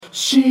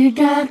She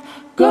got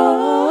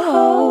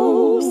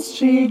goals.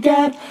 She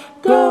got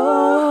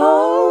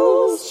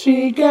goals.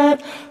 She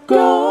got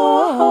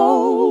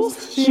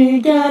goals.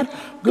 She got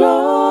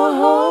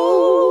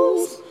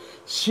goals.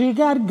 She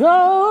got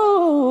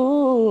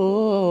goals.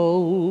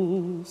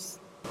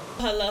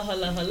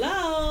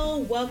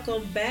 Hello.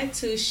 Welcome back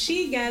to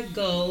She Got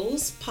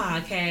Goals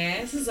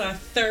podcast. This is our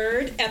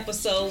third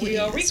episode we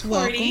are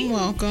recording.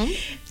 Welcome.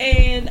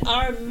 And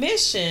our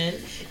mission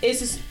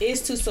is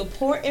to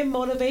support and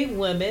motivate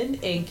women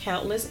in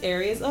countless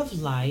areas of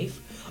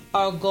life.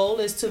 Our goal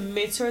is to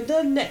mentor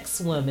the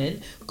next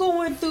woman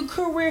going through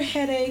career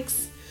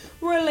headaches,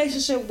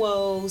 relationship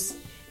woes,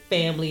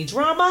 family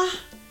drama,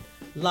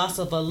 loss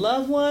of a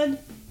loved one,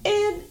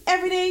 and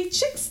everyday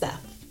chick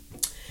stuff.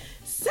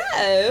 So,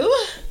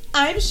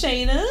 I'm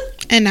Shayna.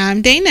 And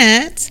I'm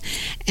Daynette.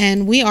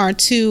 And we are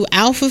two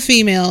alpha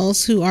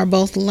females who are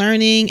both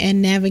learning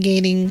and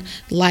navigating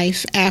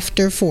life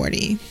after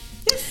 40.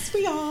 Yes,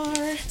 we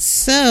are.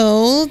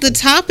 So, the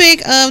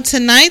topic of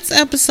tonight's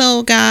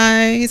episode,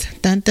 guys,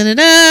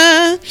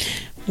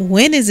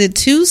 when is it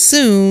too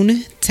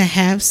soon to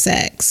have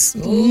sex?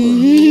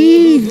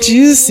 Ooh,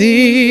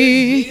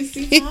 juicy.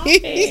 Juicy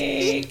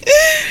topic.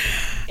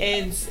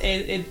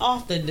 And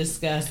often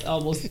discussed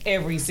almost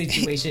every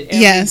situation,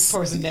 every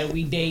person that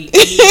we date,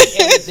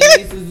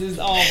 everything. This is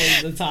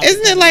always the topic.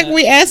 Isn't it like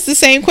we ask the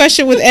same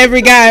question with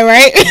every guy,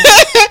 right?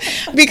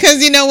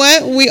 Because you know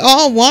what? We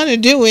all want to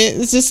do it.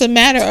 It's just a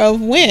matter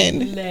of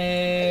when.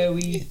 No,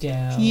 we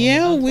don't.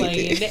 Yeah, I'm we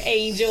playing do. the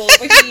angel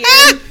over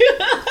here.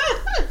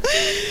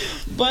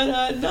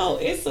 But no,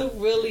 it's a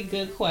really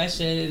good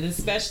question, and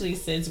especially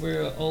since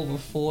we're over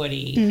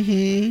 40.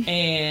 Mm-hmm.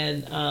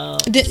 And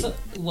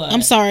what?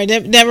 I'm sorry.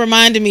 That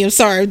reminded me. I'm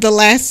sorry.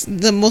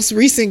 The most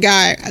recent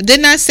guy.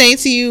 Didn't I say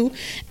to you,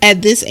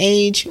 at this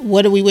age,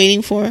 what are we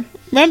waiting for?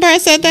 Remember I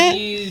said that?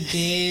 You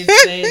did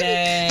say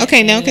that.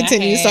 Okay, now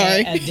continue.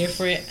 Sorry. A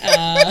different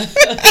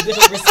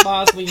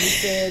response when you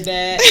said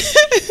that.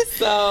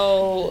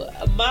 So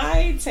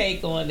my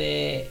take on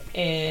it,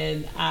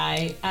 and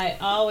I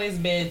always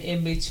been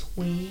in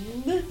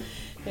between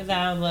because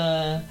I'm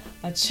a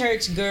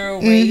church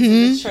girl raised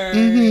in the church,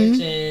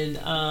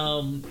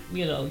 and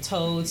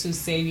told to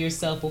save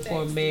yourself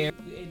before marriage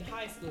in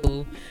high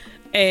school.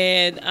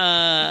 And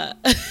I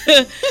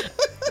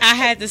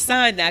had to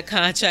sign that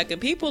contract, and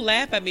people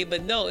laugh at me,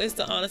 but no, it's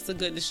the honest to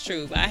goodness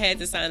truth. I had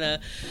to sign a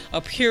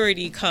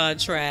purity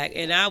contract,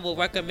 and I will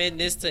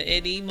recommend this to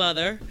any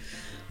mother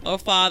or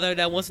father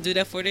that wants to do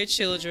that for their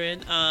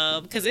children,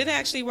 because it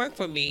actually worked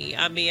for me.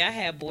 I mean, I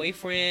had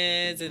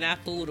boyfriends and I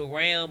fooled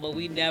around, but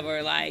we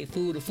never like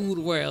fooled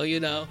around, you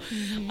know.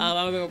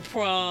 I remember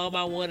prom.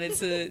 I wanted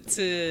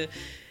to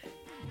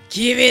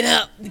give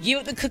up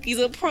the cookies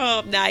of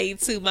prom night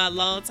to my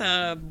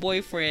longtime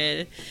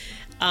boyfriend.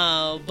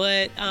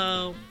 But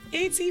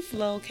Auntie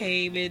Flo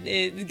came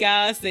and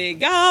God said,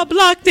 God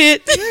blocked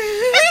it.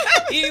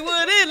 He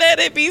wouldn't let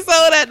it be so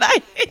that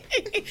night.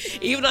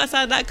 Even though I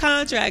signed that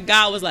contract,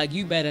 God was like,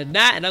 you better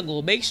not, and I'm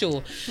going to make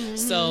sure.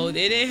 So it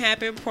didn't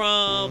happen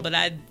prom, but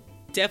I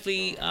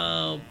definitely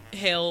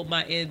held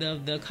my end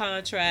of the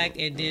contract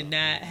and did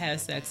not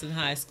have sex in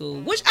high school,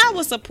 which I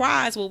was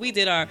surprised when we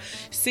did our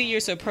senior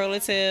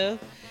superlative.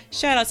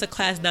 Shout out to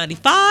class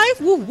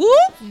 95. Woo woo.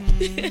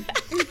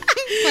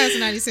 Class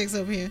 96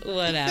 over here.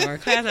 Whatever.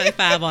 Class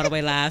 95 all the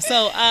way live.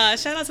 So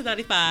shout out to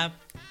 95.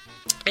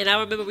 And I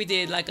remember we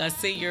did like a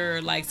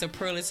senior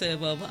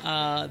superlative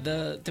of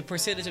the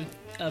percentage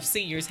of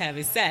seniors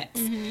having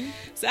sex.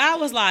 So I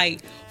was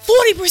like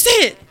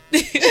 40%.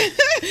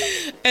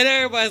 And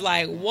everybody's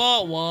like,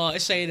 wah wah,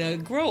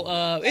 Shayna, grow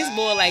up. It's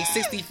more like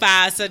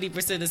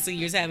 65-70% of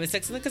seniors having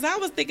sex. Because I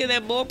was thinking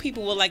that more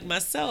people were like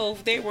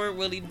myself, they weren't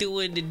really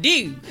doing the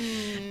do.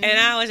 And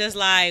I was just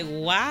like,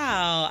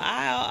 wow,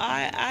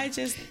 I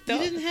just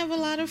don't. You didn't have a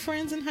lot of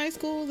friends in high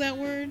school that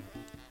were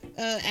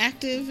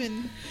active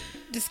and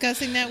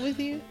discussing that with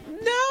you?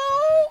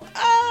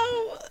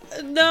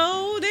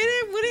 No, they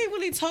didn't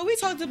really talk. We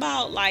talked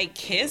about like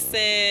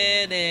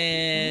kissing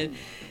and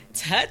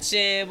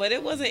touching, but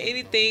it wasn't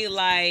anything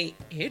like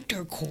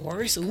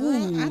intercourse. Ooh.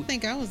 Girl, I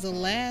think I was the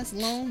last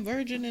lone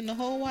virgin in the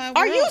whole wide world.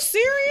 Are you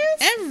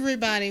serious?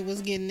 Everybody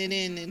was getting it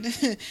in,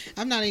 and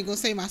I'm not even gonna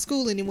say my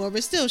school anymore,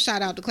 but still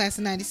shout out to class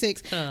of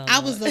 96. I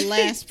was the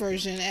last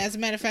version. As a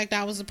matter of fact,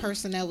 I was the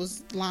person that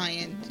was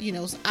lying. You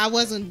know, I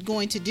wasn't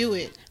going to do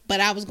it, but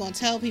I was going to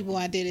tell people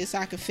I did it so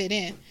I could fit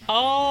in.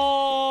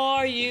 Oh,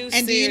 are you serious?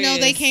 And do you know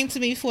they came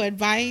to me for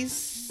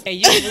advice? And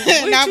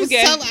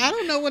I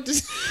don't know what to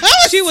say.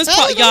 She was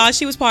probably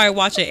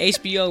watching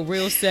HBO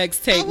Real Sex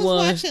Take One.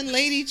 I was watching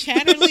Lady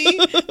Chatterley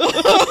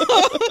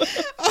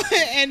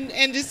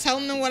and just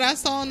telling them what I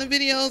saw in the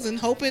videos and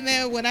hoping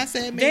that what I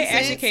said made sense. They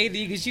educated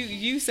you because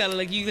you sounded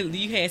like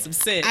you had some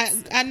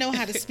sense. I know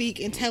how to speak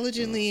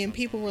intelligently, and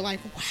people were like,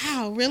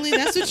 wow, really?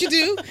 That's what you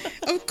do?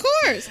 Of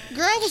course.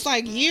 Girl, was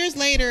like years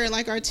later,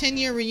 like our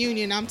 10-year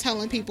reunion, I'm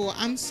telling people,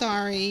 I'm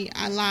sorry,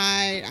 I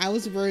lied, I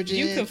was a virgin.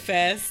 You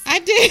confessed. I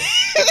did.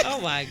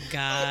 Oh my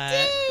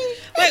God.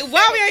 Like,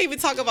 why we even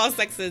talk about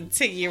sex in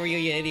 10-year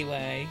reunion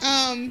anyway?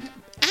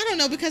 I don't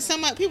know, because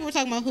some people were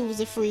talking about who was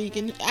a freak,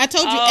 and I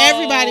told you Oh,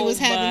 everybody was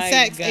having my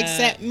sex God.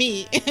 except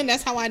me, and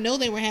that's how I know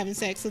they were having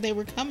sex. So they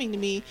were coming to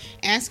me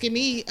asking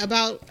me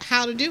about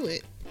how to do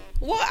it.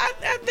 Well,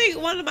 I think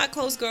one of my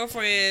close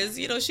girlfriends,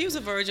 you know, she was a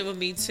virgin with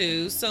me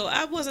too, so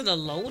I wasn't a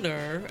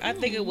loner. I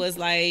think it was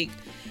like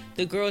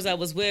the girls I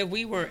was with,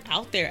 we weren't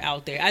out there.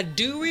 I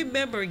do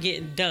remember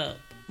getting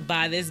dumped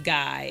by this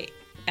guy.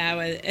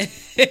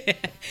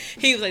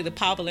 He was like the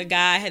popular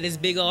guy, had this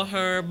big old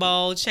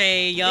herringbone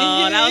chain,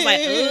 y'all. And I was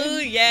like,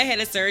 ooh, yeah, had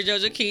a Sergio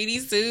Giacchini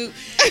suit.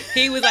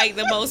 He was like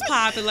the most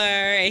popular,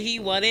 and he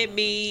wanted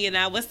me, and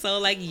I was so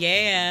like,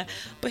 yeah.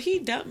 But he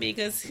dumped me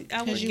because I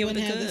wouldn't give him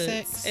the goods.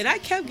 Sex. And I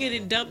kept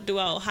getting dumped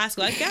throughout high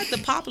school. I got the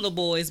popular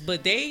boys,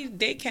 but they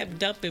kept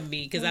dumping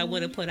me because I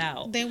wouldn't put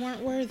out. They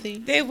weren't worthy.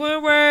 They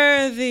weren't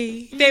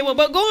worthy. They were.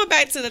 But going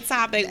back to the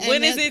topic, and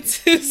when is it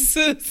too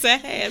soon to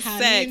have how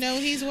sex? How do you know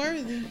he's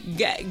worthy?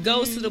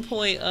 Goes to the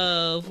point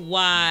of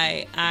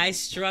why I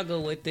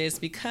struggle with this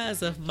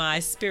because of my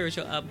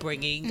spiritual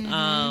upbringing.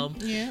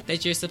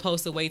 That you're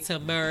supposed to wait to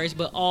marriage,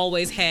 but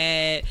always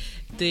had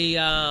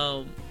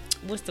the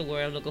what's the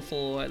word I'm looking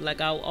for?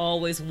 Like, I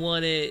always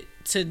wanted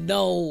to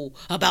know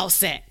about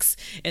sex,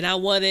 and I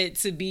wanted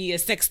to be a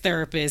sex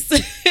therapist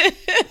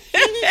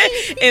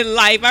in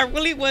life. I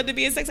really wanted to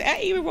be a sex.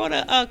 I even wrote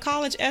a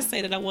college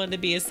essay that I wanted to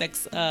be a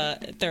sex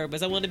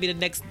therapist. I wanted to be the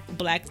next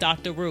Black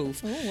Dr.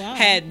 Ruth. Oh, wow.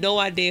 Had no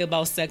idea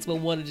about sex, but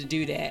wanted to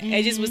do that.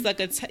 It just was like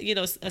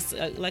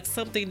like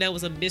something that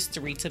was a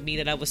mystery to me,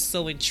 that I was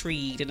so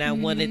intrigued, and I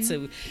wanted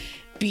to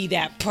be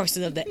that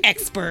person of the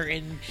expert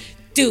and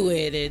do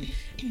it, and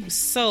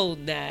so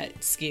not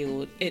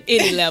skilled at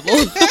any level,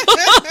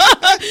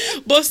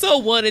 but so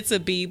wanted to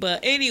be. But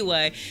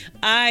anyway,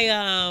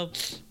 I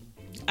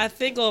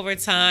think over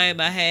time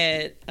I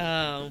had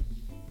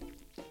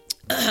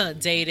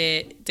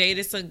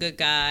dated some good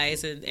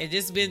guys, and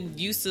just been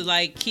used to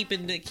like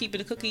keeping the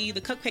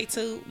cupcake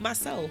to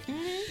myself.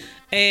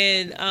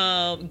 And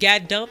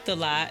got dumped a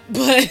lot.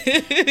 But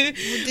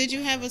did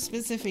you have a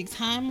specific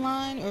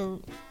timeline, or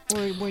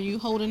were you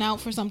holding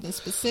out for something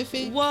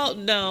specific? Well,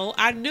 no,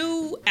 I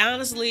knew,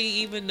 honestly,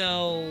 even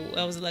though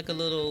I was like I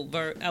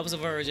was a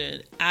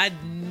virgin, I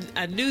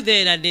knew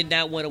then I did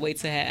not want to wait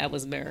till I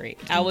was married.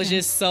 I was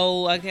just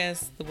so, I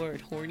guess the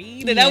word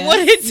horny, that I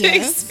wanted to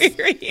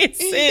experience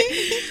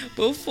it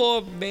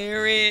before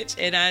marriage,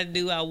 and I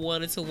knew I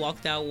wanted to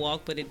walk that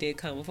walk, but it did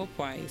come with a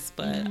price.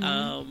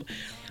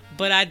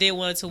 But I did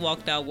want to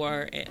walk that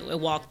walk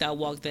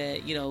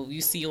that, you know,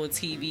 you see on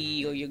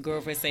TV, or your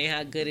girlfriend saying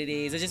how good it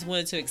is. I just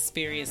wanted to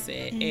experience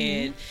it.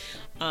 And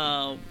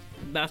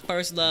my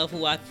first love,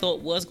 who I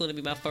thought was going to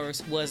be my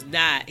first, was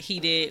not.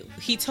 He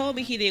told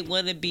me he didn't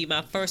want to be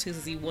my first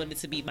because he wanted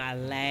to be my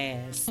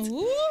last.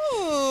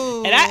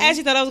 Ooh. And I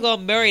actually thought I was going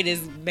to marry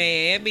this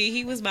man. I mean,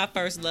 he was my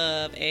first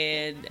love,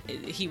 and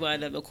he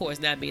wound up, of course,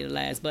 not being the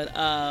last. But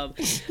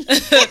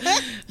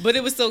but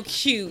it was so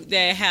cute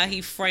that how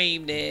he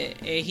framed it,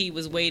 and he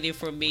was waiting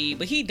for me.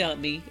 But he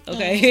dumped me,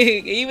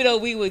 okay? Even though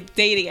we were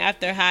dating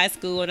after high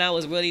school, and I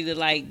was ready to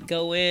like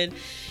go in,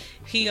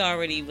 he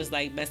already was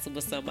like messing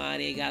with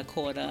somebody and got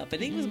caught up,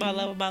 and he was my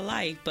love of my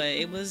life, but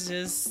it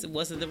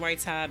wasn't the right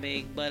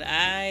timing. But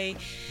I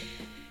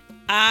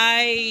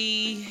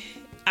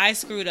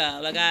screwed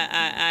up. Like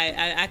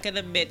I can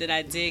admit that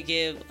I did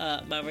give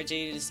my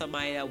virginity to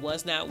somebody that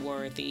was not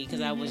worthy, because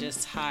I was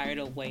just tired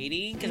of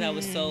waiting, because I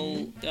was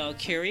so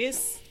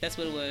curious. That's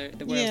what the word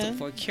I was looking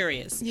for,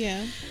 curious.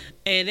 Yeah.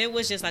 And it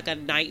was just like a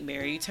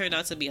nightmare. He turned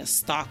out to be a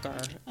stalker.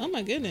 Oh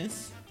my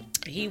goodness.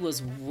 He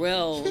was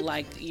real,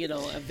 like, you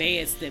know,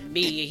 advanced than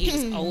me, and he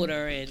was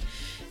older, and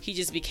he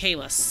just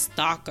became a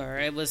stalker.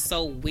 It was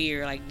so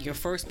weird. Like, your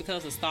first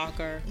becomes a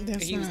stalker,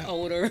 and he was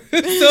older.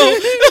 So,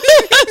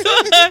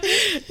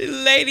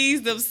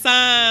 ladies, them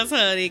signs,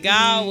 honey,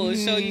 God will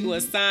show you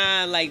a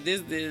sign like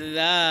this.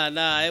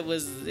 Nah. It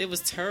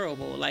was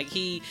terrible. Like,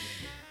 he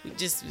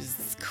just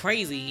was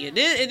crazy. And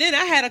then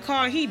I had a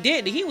car, and he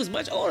didn't. He was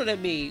much older than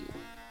me.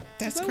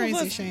 That's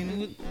crazy,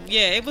 Shayna.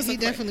 Yeah, it was. He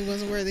definitely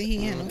wasn't worthy.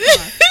 He had no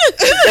car.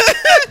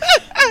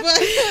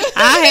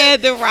 I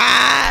had the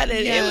ride,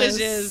 and it was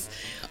just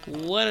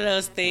one of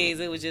those things.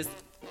 It was just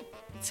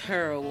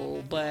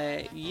terrible,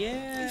 but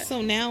yeah.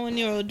 So now in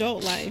your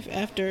adult life,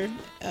 after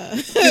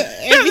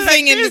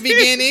everything in the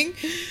beginning,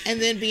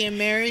 and then being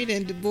married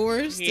and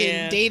divorced,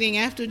 and dating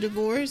after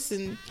divorce,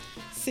 and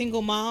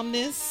single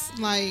momness,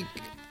 like,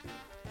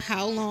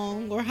 how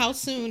long or how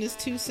soon is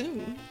too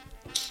soon?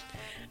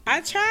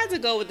 I tried to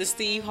go with the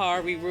Steve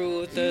Harvey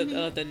rule,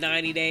 the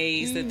 90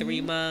 days, the 3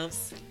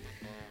 months.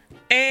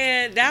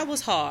 And that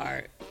was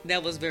hard.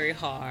 That was very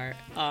hard.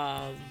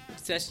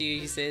 Especially,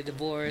 you said,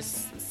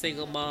 divorce,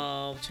 single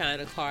mom, trying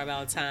to carve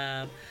out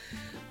time.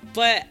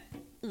 But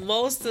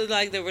most of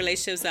like the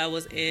relationships I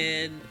was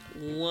in,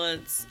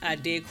 once I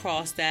did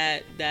cross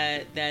that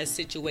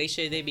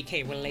situation, they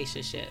became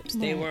relationships.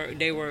 Right.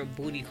 They weren't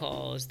booty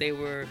calls. They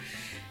were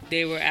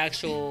they were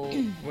actual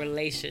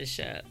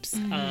relationships.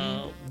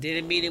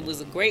 Didn't mean it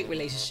was a great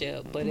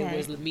relationship, but it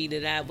was mean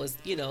that I was,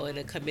 in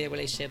a committed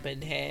relationship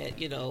and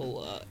had,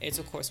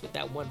 intercourse with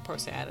that one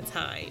person at a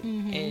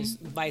time, and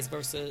vice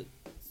versa.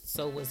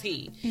 So was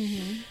he.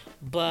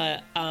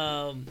 But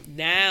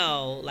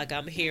now, like,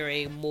 I'm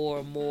hearing more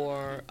and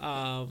more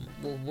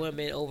with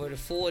women over the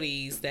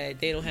 40s that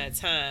they don't have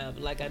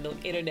time. Like, I know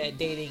internet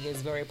dating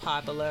is very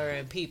popular,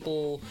 and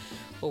people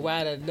would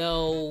rather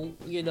know,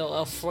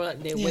 up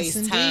front than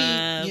waste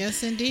time.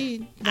 Yes,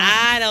 indeed.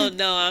 I don't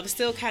know. I'm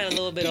still kind of a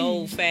little bit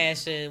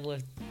old-fashioned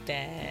with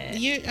that.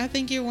 I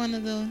think you're one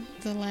of the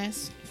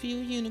last few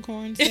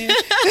unicorns there.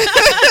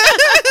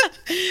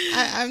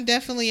 I'm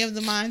definitely of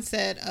the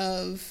mindset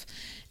of,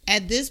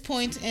 at this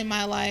point in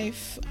my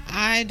life,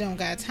 I don't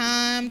got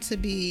time to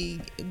be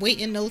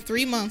waiting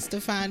 3 months to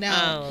find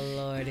out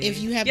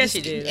if you have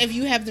if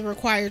you have the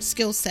required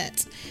skill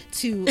sets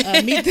to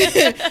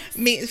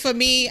meet. For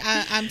me,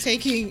 I'm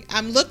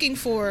looking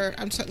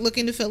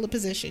to fill a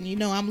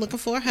position. I'm looking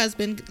for a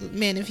husband.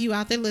 Men, if you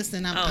out there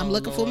listening, I'm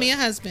looking for me a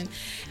husband,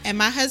 and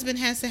my husband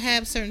has to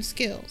have certain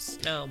skills.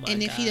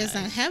 And if he does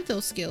not have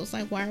those skills,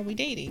 like, why are we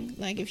dating?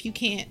 Like, if you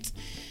can't,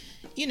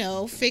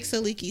 fix a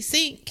leaky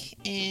sink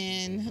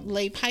and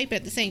lay pipe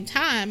at the same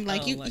time,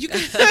 like, you got to be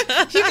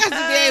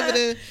able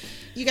to,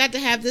 you got to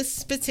have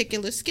this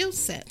particular skill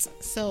set.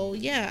 So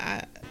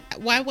yeah,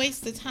 why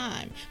waste the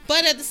time?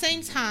 But at the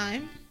same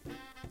time,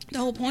 the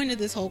whole point of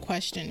this whole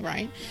question,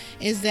 right,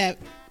 is that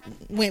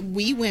when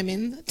we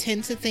women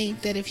tend to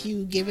think that if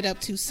you give it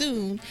up too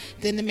soon,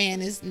 then the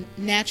man is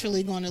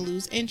naturally going to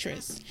lose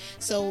interest.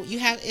 So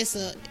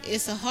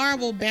it's a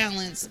horrible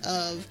balance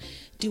of,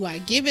 do I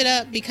give it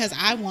up because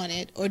I want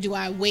it, or do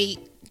I wait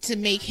to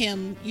make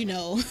him,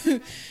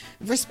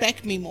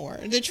 respect me more?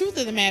 The truth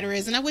of the matter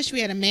is, and I wish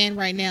we had a man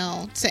right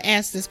now to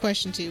ask this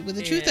question to, but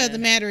the truth of the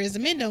matter is, the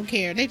men don't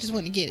care. They just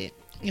want to get it.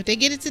 If they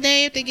get it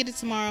today, if they get it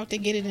tomorrow, if they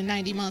get it in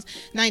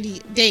 90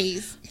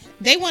 days,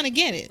 they want to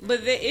get it.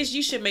 But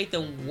you should make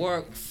them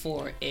work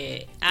for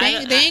it. They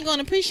ain't going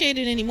to appreciate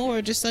it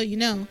anymore, just so you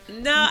know.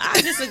 No,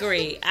 I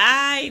disagree.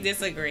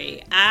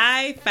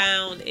 I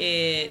found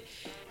it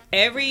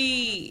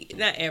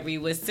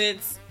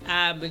since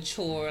I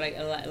mature, like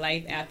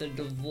life after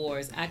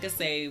divorce, I could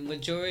say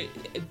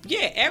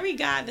every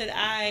guy that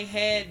I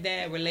had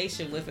that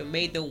relation with and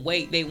made them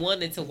wait, they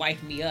wanted to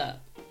wife me up.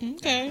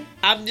 Okay.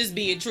 I'm just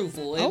being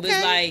truthful. It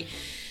was like,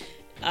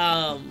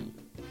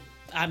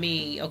 I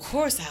mean, of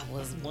course I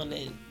was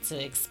wanting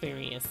to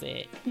experience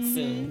it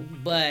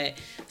soon, but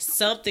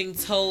something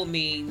told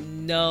me,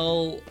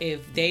 no,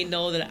 if they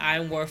know that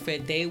I'm worth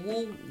it, they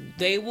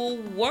will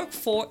work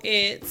for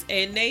it,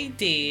 and they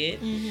did.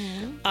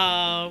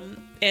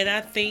 And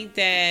I think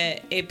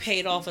that it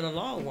paid off in the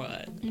long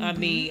run. I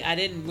mean, I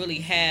didn't really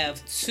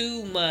have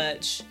too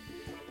much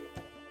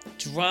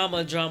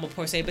drama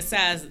per se,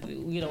 besides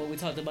what we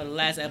talked about in the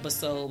last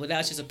episode, but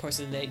that's just a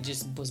person that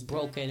just was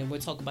broken, and we're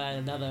talking about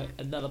another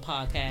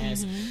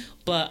podcast.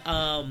 But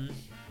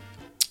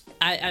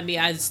I mean,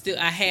 I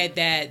had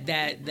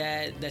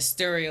that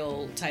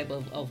stereotype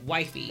of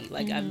wifey.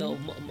 Like, I know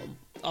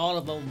all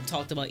of them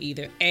talked about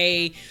either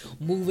A,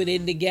 moving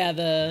in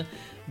together,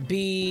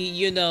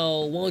 B,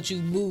 won't you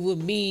move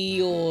with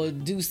me, or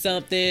do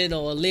something,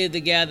 or live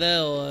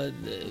together, or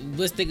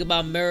let's think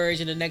about marriage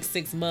in the next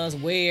 6 months.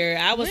 Where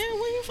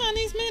you find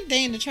these men?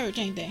 They in the church,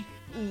 ain't they?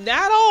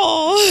 Not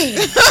all. Where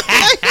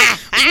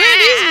are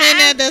these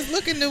men at that's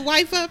looking to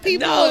wife up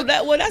people? No,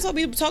 that's why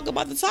we talk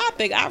about the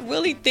topic. I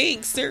really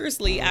think,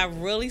 seriously, I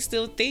really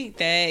still think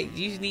that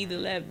you need to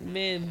let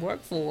men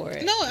work for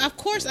it. No, of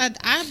course,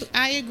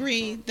 I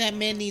agree that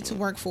men need to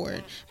work for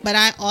it, but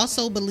I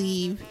also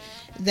believe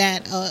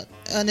that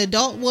an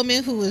adult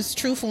woman who is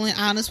truthful and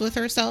honest with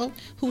herself,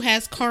 who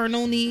has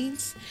carnal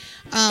needs,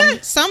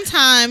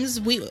 sometimes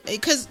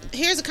because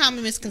here's a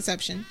common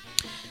misconception.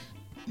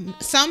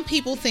 Some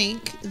people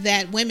think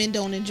that women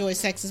don't enjoy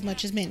sex as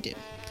much as men do.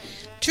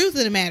 Truth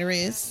of the matter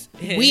is,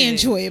 we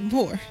enjoy it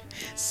more.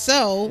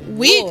 So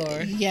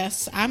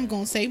yes, I'm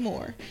going to say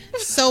more.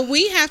 So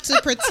we have to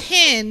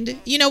pretend,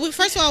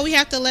 first of all, we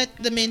have to let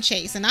the men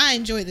chase. And I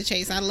enjoy the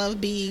chase. I love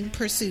being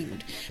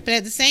pursued. But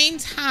at the same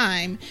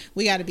time,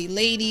 we got to be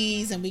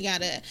ladies and we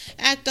got to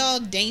act all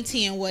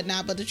dainty and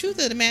whatnot. But the truth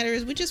of the matter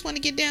is, we just want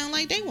to get down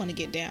like they want to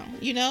get down, So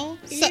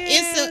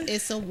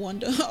it's a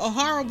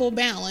horrible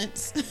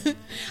balance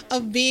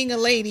of being a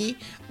lady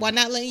while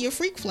not letting your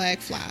freak flag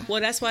fly.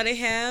 Well, that's why they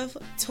have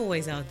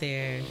toys out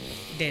there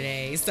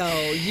today. So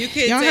you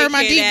can y'all heard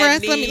my deep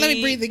breath. Let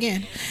me breathe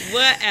again.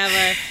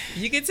 Whatever.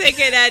 You can take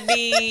care of that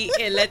need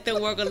and let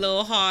them work a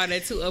little harder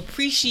to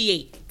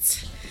appreciate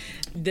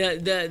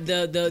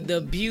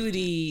the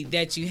beauty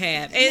that you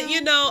have.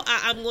 And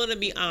I'm gonna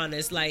be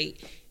honest, like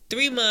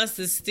 3 months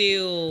is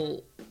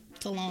still,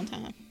 it's a long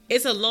time.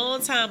 It's a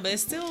long time, but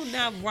it's still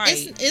not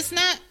right. It's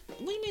not.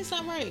 What do you mean it's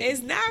not right?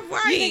 It's not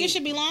right. You think it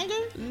should be longer?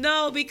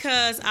 No,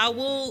 because I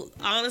will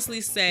honestly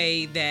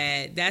say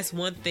that that's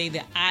one thing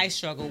that I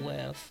struggle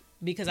with,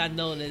 because I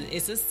know that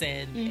it's a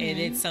sin and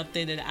it's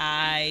something that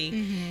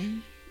I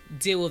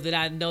deal with it.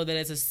 I know that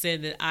it's a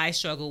sin that I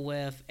struggle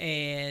with,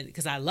 and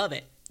because I love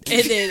it.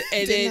 And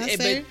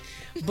then,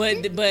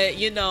 but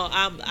you know,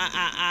 I'm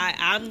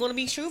gonna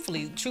be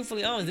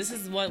truthfully honest. This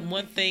is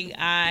one thing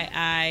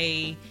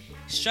I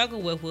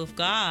struggle with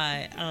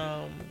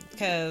God,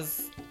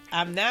 because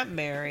I'm not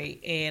married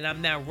and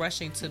I'm not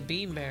rushing to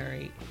be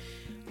married.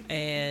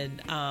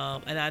 And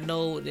I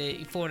know that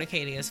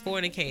fornicating is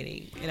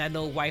fornicating, and I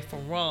know right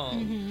from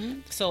wrong. Mm-hmm.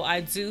 So I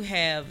do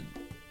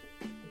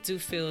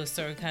feel a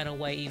certain kind of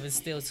way, even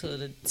still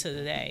to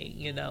today.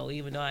 You know,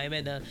 even though I'm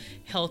in a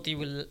healthy,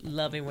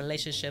 loving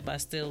relationship, I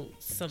still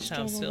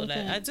sometimes feel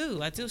that. I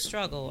do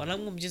struggle, and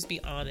I'm gonna just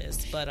be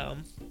honest. But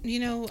you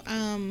know,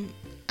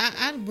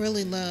 I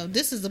really love,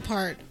 this is the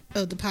part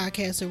of the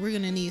podcast so we're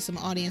gonna need some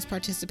audience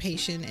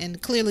participation,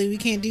 and clearly we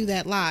can't do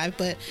that live,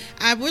 but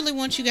I really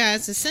want you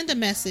guys to send a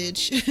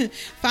message.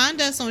 Find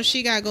us on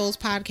She Got Goals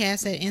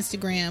Podcast at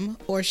Instagram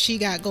or She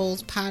Got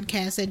Goals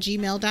Podcast at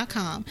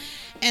gmail.com,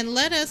 and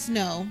let us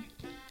know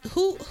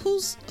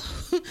whose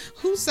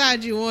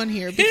side you on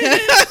here,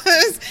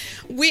 because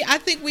I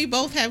think we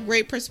both have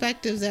great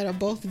perspectives that are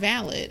both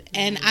valid,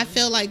 and I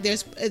feel like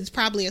it's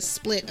probably a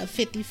split of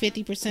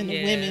 50% of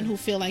women who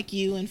feel like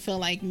you and feel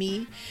like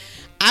me.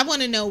 I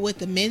want to know what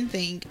the men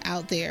think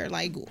out there.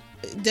 Like,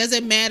 does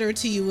it matter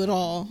to you at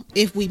all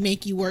if we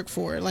make you work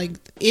for it? Like,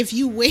 if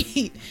you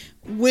wait,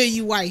 will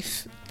you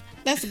wife?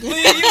 That's good. Will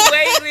you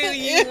wait? Will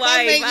you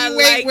wife? I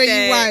like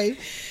that.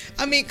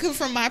 I mean,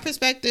 from my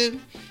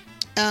perspective,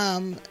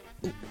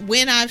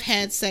 when I've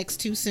had sex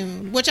too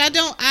soon, which I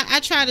don't, I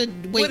try to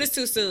wait. What is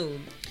too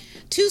soon?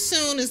 Too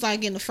soon is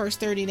like in the first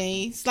 30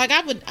 days. Like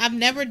I've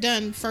never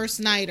done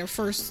first night or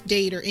first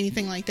date or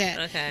anything like that.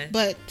 Okay.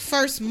 But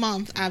first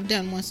month I've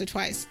done once or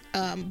twice.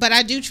 But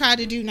I do try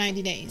to do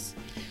 90 days.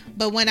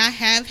 But when I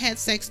have had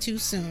sex too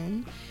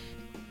soon,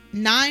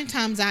 9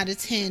 times out of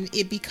 10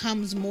 it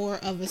becomes more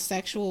of a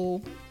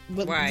sexual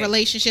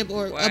relationship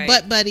or a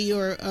butt buddy,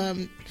 or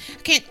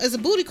as a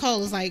booty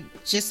call is like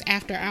just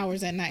after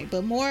hours at night,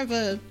 but more of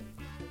a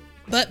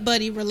butt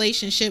buddy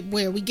relationship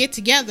where we get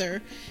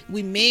together,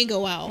 we may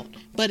go out,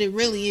 but it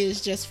really is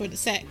just for the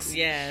sex.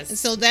 Yes. And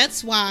so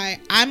that's why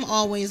I'm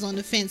always on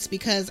the fence,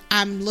 because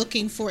I'm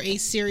looking for a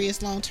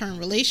serious long-term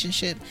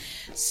relationship.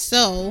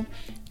 So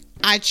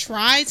I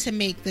try to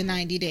make the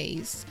 90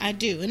 days. I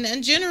do.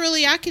 And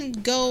generally I can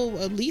go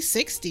at least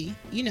 60.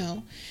 You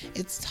know,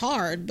 it's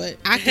hard, but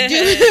I can do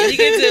it. You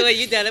can do it.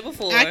 You've done it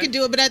before. I can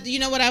do it. But you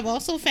know what I've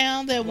also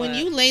found? That when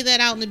you lay that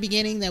out in the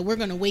beginning that we're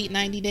going to wait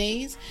 90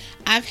 days,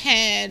 I've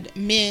had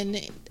men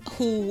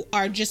who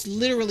are just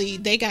literally,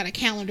 they got a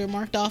calendar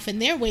marked off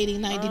and they're waiting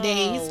 90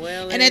 days.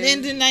 Really? And at the end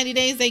of the 90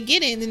 days, they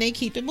get in and they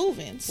keep it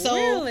moving.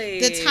 So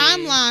the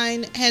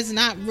timeline has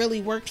not really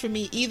worked for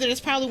me either. That's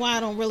probably why I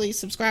don't really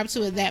subscribe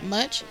to it that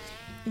much.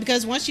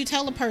 Because once you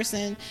tell a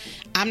person,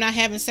 I'm not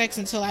having sex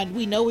until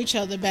we know each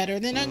other better,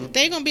 then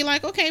they're going to be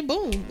like, okay,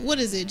 boom. What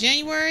is it?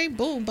 January?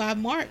 Boom. By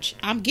March,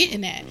 I'm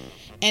getting that.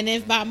 And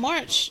if by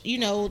March, you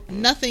know,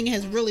 nothing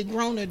has really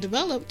grown or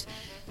developed,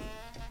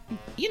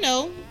 you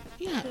know,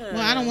 yeah. Well,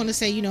 I don't want to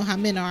say, you know, how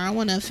men are. I don't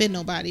want to offend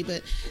nobody,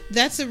 but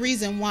that's the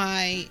reason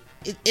why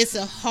it's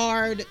a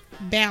hard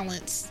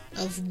balance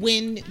of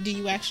when do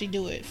you actually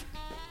do it.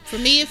 For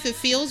me, if it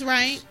feels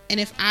right,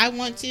 and if I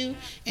want to,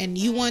 and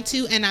you want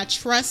to, and I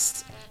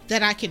trust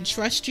that I can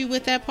trust you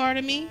with that part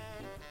of me,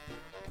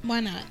 why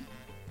not?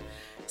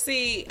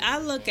 See,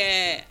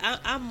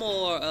 I'm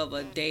more of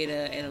a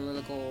data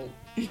analytical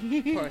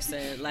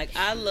person. Like,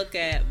 I look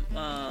at,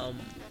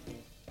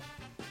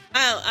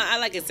 I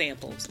like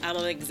examples. I'm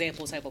an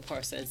example type of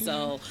person.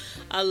 So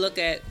I look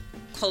at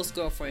close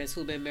girlfriends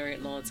who've been married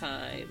a long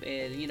time,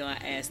 and you know, I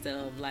ask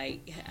them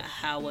like,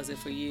 how was it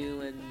for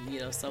you? And you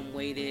know, some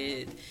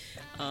waited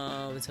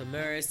to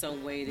marry,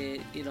 some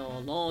waited, you know, a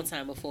long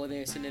time before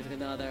their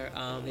significant other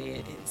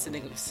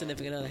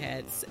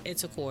had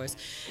intercourse,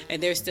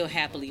 and they're still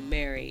happily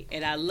married.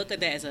 And I look at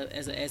that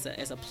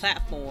as a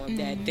platform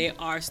that there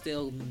are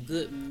still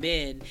good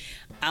men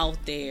out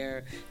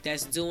there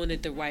that's doing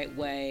it the right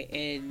way,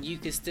 and you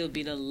can still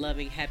be in a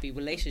loving, happy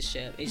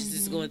relationship. It's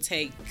just going to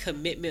take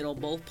commitment on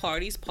both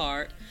parties'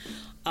 part.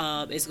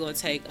 It's going to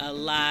take a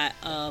lot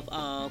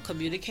of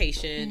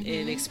communication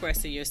and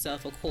expressing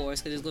yourself, of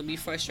course, because there's going to be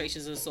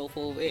frustrations and so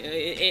forth,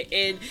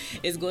 and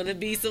it's going to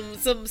be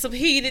some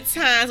heated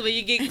times when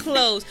you get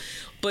close.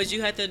 But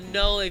you have to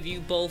know, if you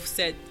both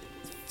set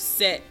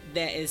that,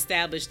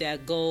 establish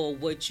that goal,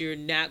 what you're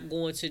not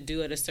going to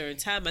do at a certain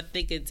time. I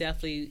think it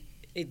definitely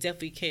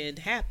can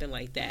happen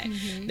like that.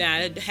 Now,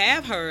 I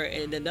have her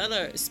in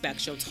another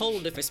spectrum, total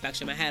different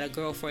spectrum. I had a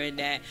girlfriend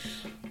that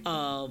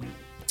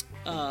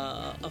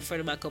a friend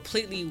of mine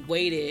completely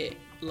waited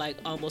like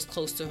almost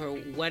close to her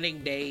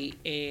wedding day,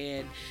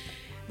 and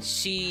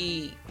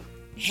she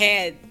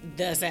had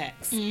the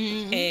sex,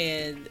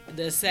 and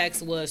the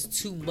sex was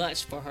too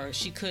much for her.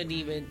 She couldn't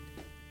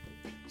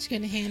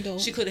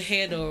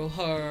handle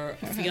her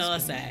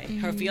fiance,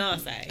 her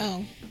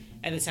fiance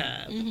at the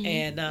time,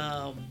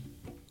 and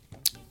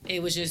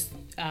it was just,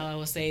 I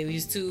would say, it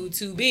was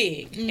too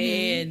big,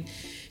 and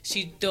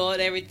she thought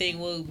everything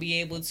would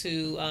be able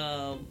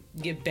to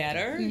get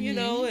better, you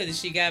know, and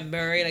she got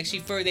married. Like she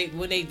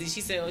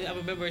said, I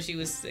remember she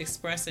was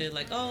expressing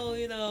like, oh,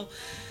 you know,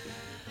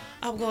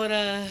 I'm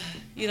gonna,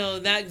 you know,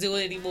 not do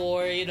it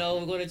anymore. You know,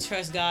 we're gonna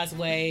trust God's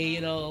way. You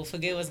know,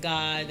 forgive us,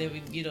 God. Then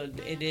we, you know,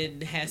 and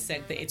then have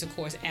sex, the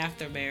intercourse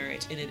after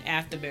marriage, and then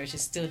after marriage, it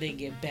still didn't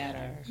get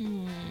better.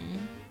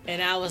 And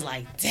I was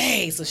like,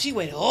 dang, so she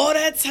waited all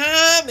that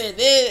time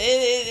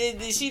and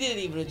then she didn't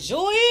even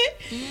enjoy it.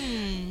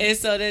 And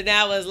so then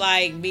that was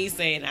like me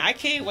saying, I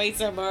can't wait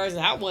till marriage.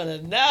 I want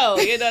to know.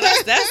 You know,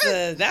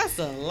 that's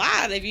a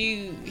lot if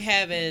you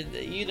haven't,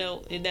 you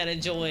know, not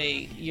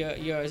enjoying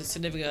your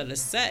significant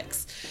other's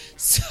sex.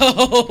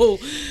 So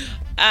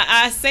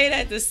I say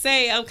that to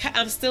say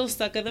I'm still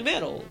stuck in the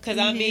middle. Because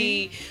I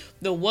mean,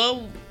 the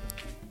one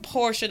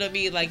portion of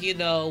me, like, you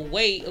know,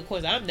 wait, of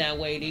course I'm not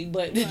waiting,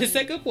 but the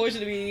second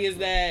portion of me is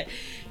that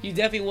you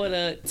definitely want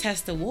to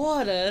test the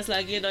waters,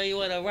 like, you know, you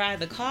want to ride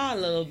the car a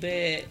little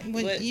bit.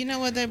 But you know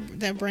what,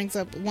 that brings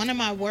up one of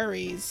my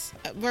worries.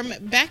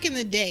 Back in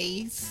the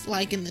days,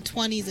 like in the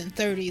 20s and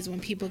 30s, when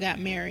people got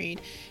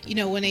married, you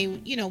know, when they,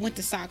 you know, went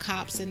to sock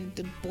hops and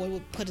the boy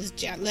would put his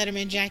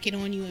Letterman jacket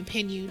on you and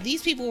pin you,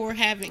 these people were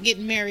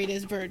getting married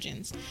as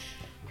virgins.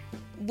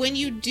 When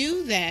you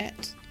do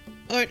that,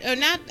 or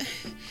not,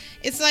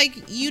 it's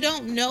like you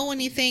don't know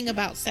anything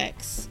about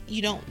sex.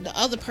 The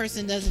other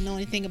person doesn't know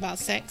anything about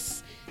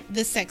sex.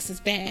 The sex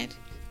is bad.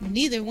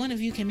 Neither one of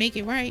you can make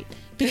it right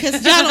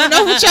because y'all don't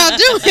know what y'all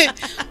doing.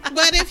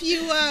 But if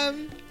you,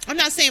 I'm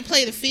not saying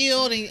play the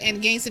field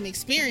and gain some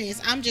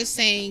experience. I'm just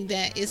saying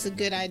that it's a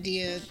good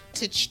idea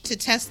to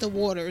test the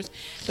waters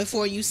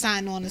before you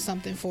sign on to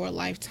something for a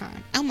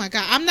lifetime. Oh my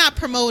God. I'm not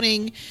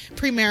promoting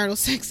premarital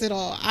sex at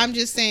all. I'm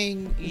just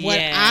saying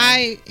what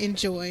I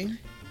enjoy.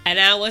 And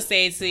I would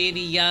say to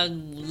any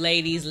young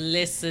ladies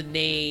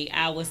listening,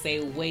 I would say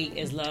wait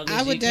as long as you can.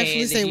 I would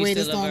definitely say wait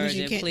as long as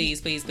you can.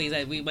 Please.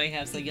 We might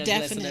have some young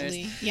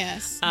definitely, listeners.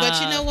 Yes. But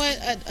you know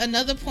what?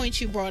 Another point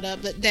you brought up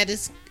that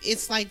is,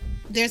 it's like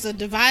there's a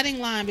dividing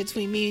line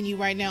between me and you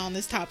right now on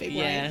this topic,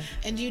 right?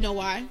 And do you know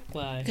why?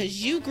 Why?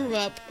 Because you grew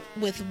up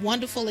with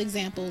wonderful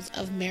examples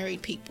of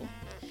married people.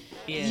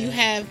 Yeah. You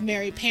have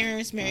married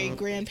parents, married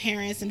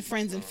grandparents, and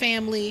friends and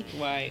family.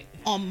 Right.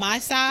 On my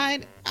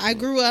side, I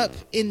grew up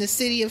in the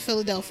city of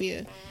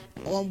Philadelphia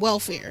on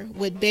welfare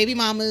with baby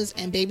mamas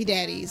and baby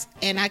daddies,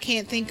 and I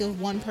can't think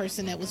of one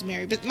person that was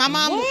married. But my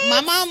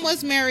mom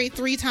was married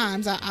 3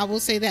 times. I will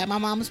say that my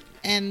mom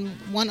and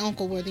one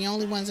uncle were the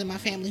only ones in my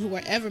family who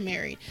were ever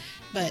married.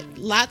 But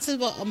lots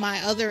of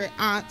my other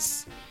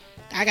aunts,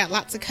 I got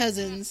lots of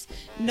cousins.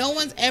 No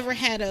one's ever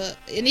had and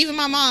even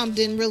my mom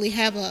didn't really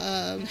have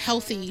a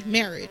healthy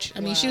marriage. I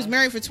mean, she was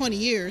married for 20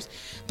 years,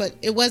 but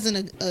it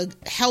wasn't a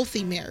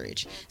healthy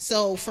marriage.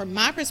 So from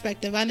my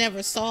perspective, I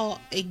never saw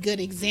a good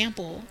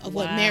example of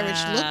what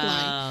marriage looked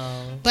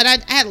like. But I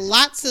had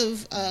lots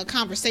of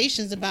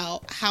conversations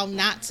about how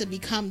not to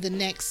become the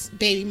next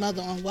baby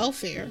mother on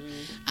welfare.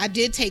 I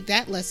did take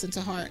that lesson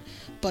to heart.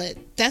 But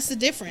that's the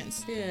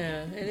difference.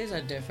 Yeah, it is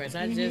a difference.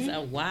 I just,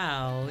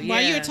 wow. Yeah.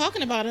 While you were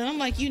talking about it, I'm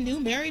like, you knew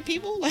married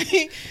people?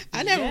 Like,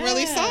 I never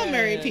really saw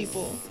married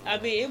people. I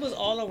mean, it was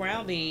all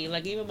around me.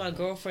 Like, even my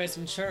girlfriends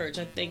from church,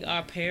 I think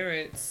our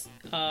parents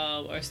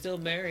are still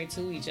married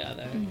to each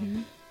other.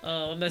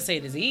 I'm not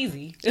saying it's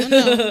easy.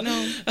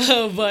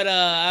 No. But,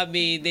 I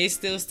mean, they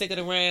still sticking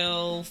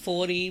around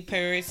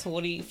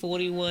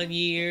 41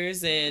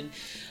 years, and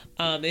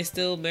they're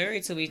still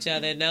married to each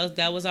other, and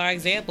that was our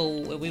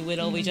example. When we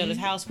went over each other's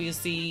house, we would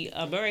see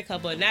a married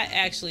couple, and that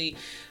actually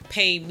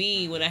pained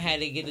me when I had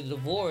to get a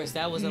divorce.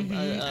 That was I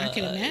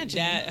can imagine.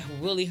 That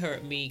really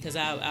hurt me because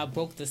I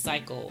broke the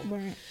cycle.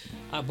 Right.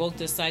 I broke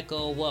the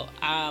cycle. What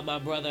my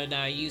brother and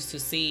I used to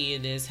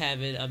seeing is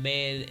having a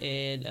man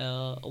and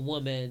a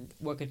woman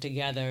working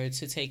together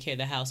to take care of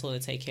the household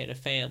and take care of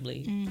the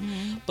family.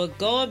 But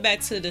going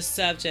back to the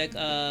subject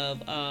of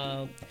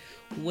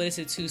when is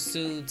it too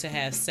soon to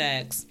have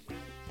sex?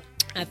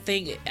 I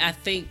think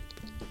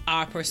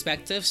our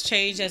perspectives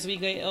change as we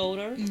get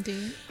older.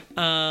 Indeed.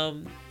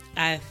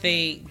 I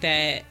think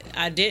that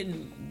I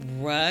didn't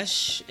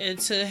rush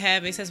into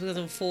having sex because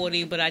I'm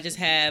 40, but I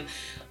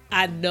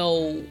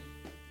know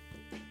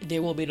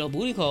there won't be no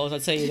booty calls, I'll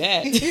tell you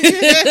that.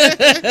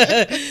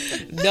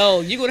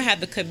 No, you're going to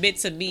have to commit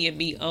to me and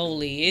me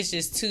only. It's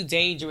just too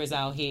dangerous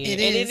out here.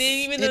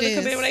 Even though the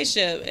committed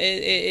relationship,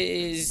 it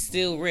is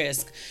still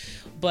risk.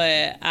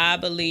 But I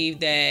believe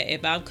that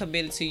if I'm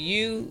committed to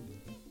you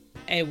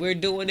and we're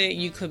doing it,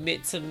 you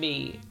commit to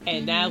me.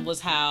 And that was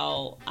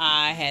how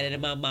I had it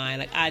in my mind.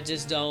 Like, I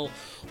just don't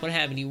want to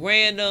have any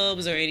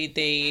randoms or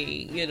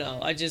anything. You know,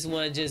 I just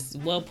want just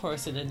one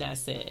person and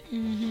that's it.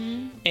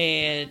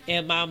 And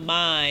in my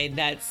mind,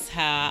 that's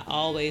how I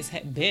always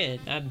have been.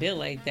 I've been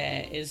like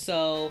that. And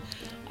so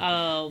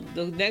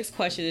the next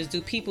question is,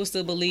 do people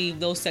still believe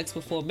no sex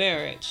before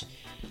marriage?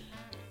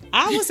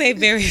 I would say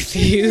very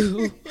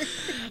few.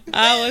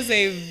 I would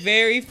say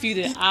very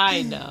few that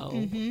I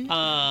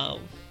know.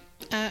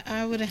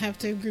 I would have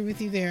to agree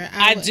with you there.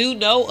 I do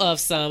know of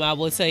some, I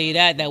will tell you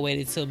that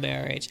waited till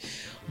marriage,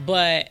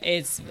 but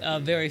it's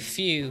very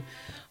few.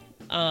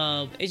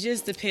 It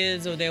just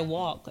depends on their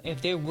walk.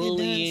 If they're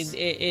really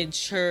in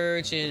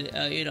church and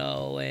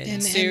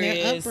and serious,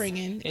 and their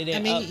upbringing.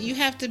 You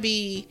have to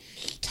be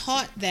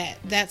taught that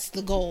that's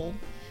the goal,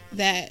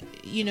 that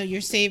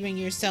you're saving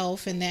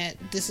yourself and that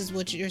this is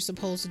what you're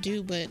supposed to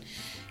do. But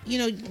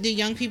the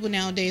young people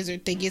nowadays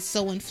they get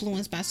so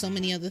influenced by so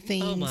many other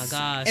things. Oh my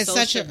God! At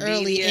such an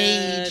early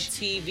age,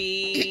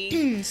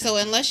 TV. So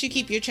unless you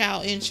keep your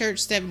child in church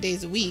 7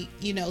 days a week,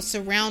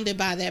 surrounded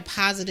by that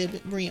positive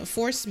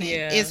reinforcement,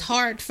 it's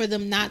hard for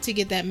them not to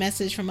get that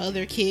message from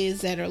other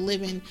kids that are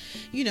living,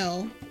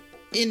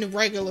 in the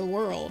regular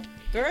world.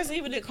 Girls,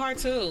 even in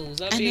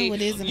cartoons. I know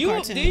it is in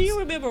cartoons. Do you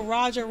remember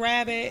Roger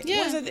Rabbit?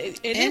 Yeah.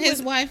 And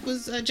his wife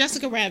was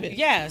Jessica Rabbit.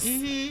 Yes.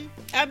 Mm-hmm.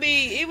 I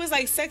mean, it was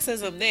like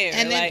sexism there.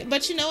 And then,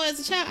 but as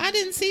a child, I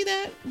didn't see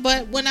that.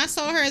 But when I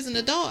saw her as an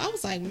adult, I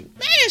was like, man,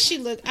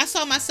 I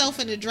saw myself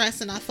in the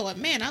dress and I thought,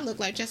 man, I look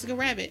like Jessica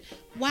Rabbit.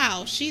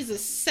 Wow, she's a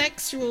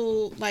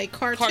sexual,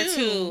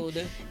 cartoon.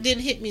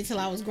 Didn't hit me till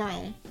I was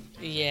grown.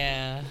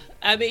 Yeah.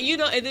 I mean,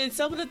 and then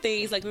some of the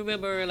things,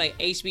 remember,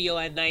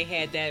 HBO at night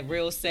had that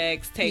Real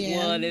Sex, Take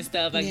One and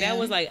stuff. That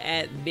was,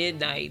 at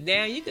midnight.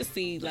 Now you can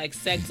see,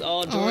 sex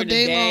all during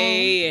the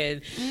day.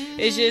 And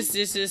it's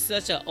just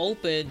such an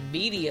open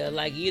media.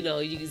 You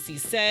can see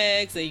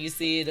sex and you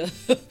see it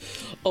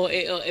on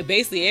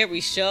basically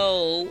every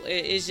show.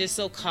 It's just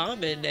so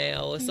common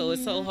now. So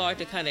it's so hard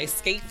to kind of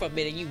escape from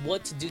it. And you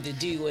want to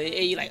do. And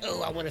you're like,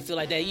 oh, I want to feel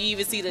like that. You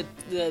even see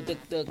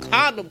the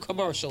condom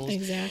commercials.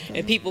 Exactly.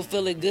 And people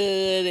feeling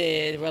good and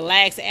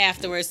relax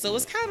afterwards. So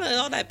it's kind of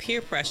all that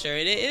peer pressure,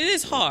 and it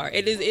is hard.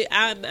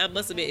 I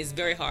must admit, it's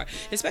very hard,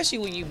 especially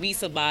when you meet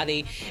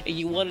somebody and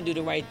you want to do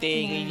the right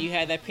thing, and you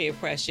have that peer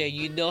pressure.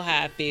 You know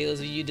how it feels,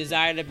 and you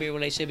desire to be in a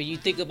relationship, and you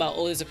think about,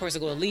 oh, is the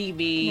person going to leave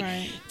me?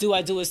 Right. Do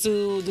I do it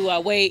soon? Do I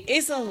wait?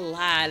 It's a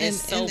lot.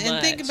 It's so much.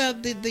 And think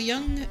about the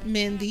young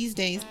men these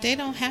days. They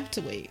don't have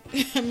to wait.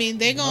 I mean,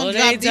 they're going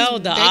to drop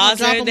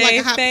them like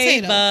a hot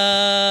potato.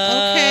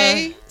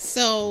 Okay.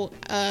 So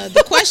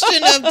the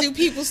question of do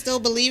people still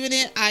believe in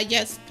it?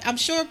 Yes, I'm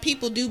sure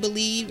people do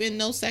believe in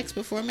no sex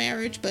before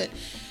marriage, but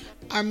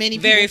are many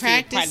people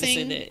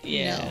practicing it?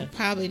 Yeah. No,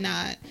 probably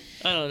not.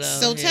 I don't know.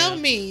 So tell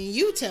me,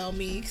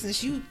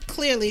 since you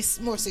clearly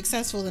more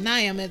successful than I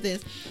am at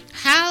this,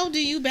 how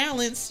do you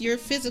balance your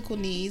physical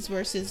needs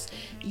versus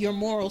your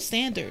moral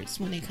standards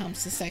when it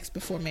comes to sex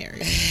before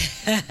marriage?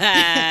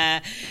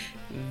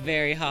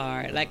 Very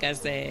hard. Like I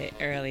said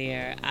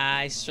earlier,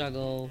 I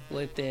struggle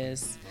with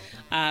this.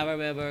 I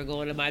remember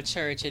going to my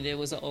church, and it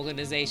was an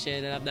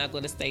organization, and I'm not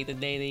going to state the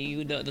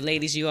name. The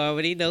ladies, you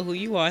already know who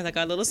you are. It's like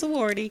our little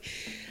sorority.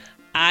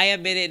 I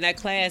admitted in that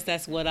class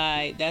that's what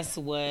I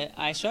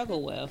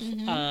struggle with,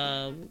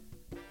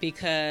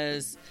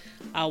 because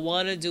I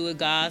want to do it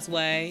God's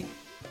way,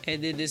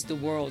 and then it's the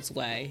world's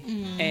way.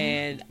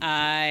 And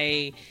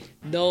I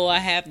know I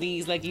have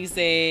needs, like you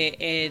said,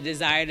 and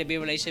desire to be in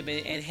a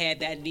relationship and had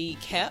that need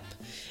kept.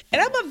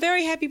 And I'm a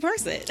very happy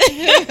person.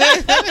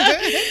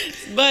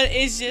 But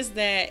it's just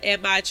that,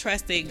 am I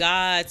trusting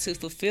God to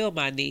fulfill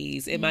my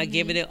needs? Am I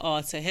giving it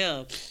all to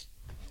Him?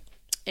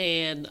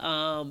 And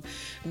now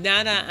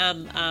that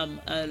I'm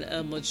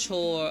a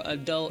mature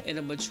adult in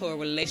a mature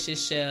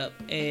relationship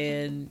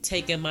and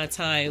taking my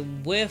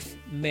time with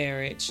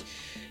marriage,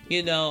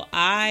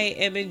 I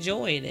am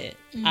enjoying it.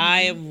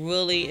 I am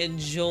really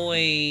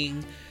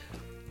enjoying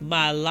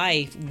my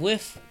life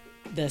with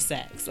the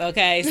sex.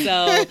 Okay,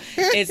 so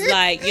it's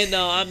like,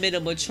 I'm in a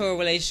mature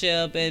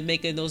relationship and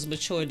making those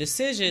mature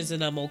decisions,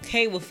 and I'm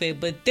okay with it.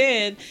 But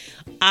then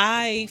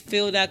I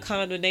feel that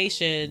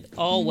condemnation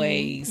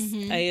always,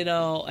 and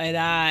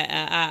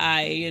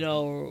I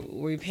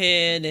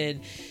repent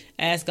and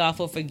ask God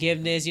for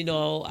forgiveness.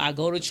 I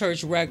go to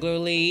church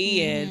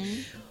regularly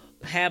and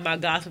have my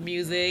gospel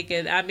music,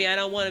 and I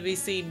don't want to be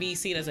seen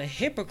as a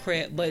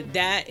hypocrite, but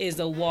that is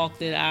a walk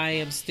that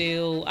I'm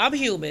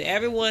human.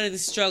 Everyone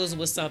struggles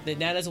with something.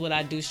 That is what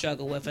I do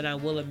struggle with, and I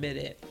will admit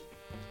it.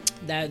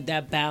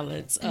 That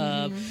balance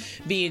of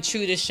being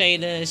true to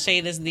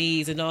Shayna's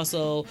needs, and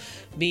also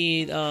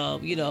being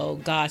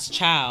God's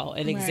child,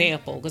 an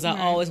example, because I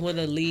always want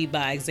to lead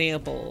by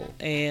example.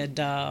 And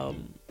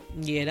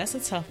that's a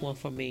tough one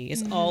for me.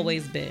 It's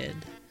always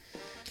been.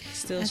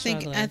 Still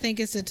struggling. I think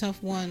it's a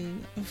tough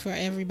one for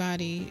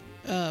everybody,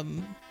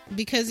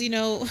 because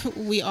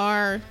we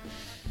are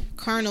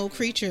carnal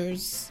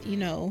creatures.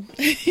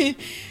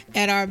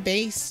 At our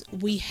base,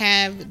 we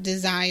have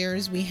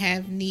desires, we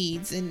have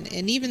needs,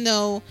 and even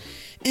though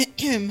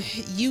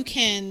you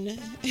can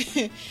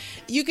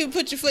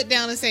put your foot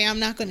down and say, I'm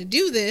not going to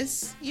do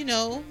this,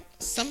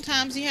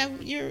 sometimes you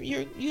have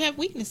you have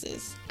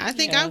weaknesses. I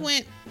think Yeah. I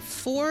went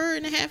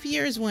 4.5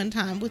 years one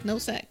time with no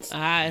sex.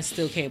 I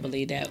still can't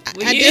believe that.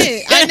 I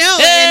did. I know,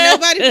 and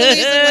nobody believes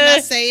it when I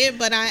say it,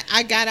 but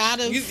I got out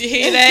of. You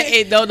hear that?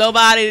 And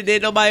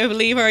did nobody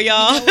believe her,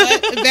 y'all? You know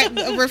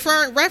what?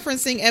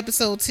 Referencing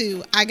episode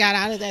 2, I got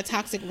out of that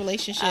toxic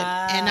relationship,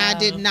 and I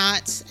did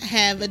not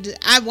have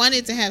I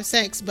wanted to have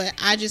sex, but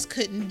I just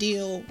couldn't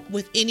deal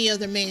with any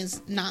other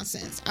man's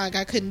nonsense. Like,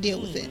 I couldn't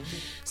deal with it.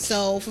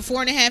 So for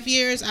 4.5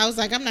 years, I was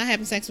like, I'm not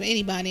having sex with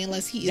anybody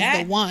unless he is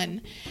the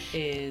one.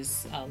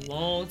 Is a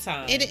long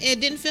time.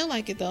 It didn't feel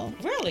like it though.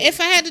 Really? If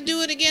I had to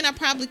do it again, I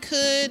probably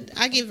could.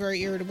 I get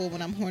very irritable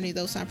when I'm horny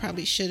though, so I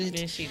probably shouldn't.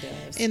 And she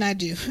does. And I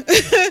do.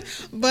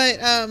 But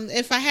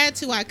if I had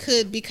to, I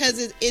could, because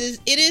it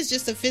is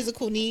just a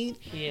physical need.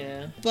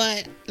 Yeah.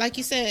 But like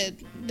you said,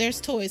 there's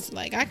toys.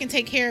 Like, I can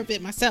take care of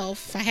it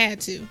myself if I had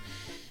to.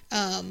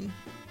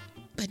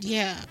 But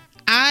yeah,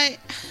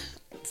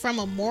 from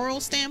a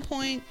moral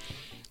standpoint,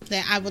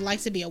 that I would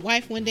like to be a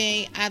wife one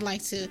day. I'd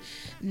like to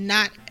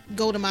not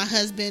go to my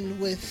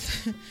husband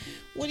with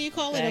what do you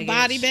call it? A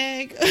body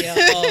bag?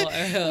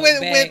 Yeah,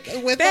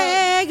 with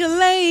bag of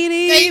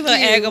lady. Thank you.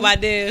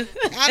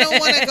 I don't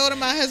want to go to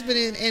my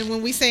husband and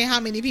when we say how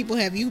many people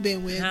have you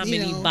been with? How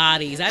many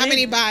bodies? How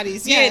many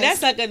bodies? Yeah, Yes.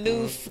 that's like a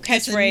new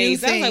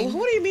catchphrase. I was like, well,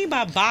 what do you mean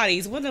by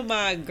bodies? One of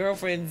my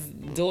girlfriend's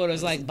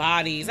daughters like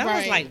bodies. I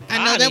was like, bodies?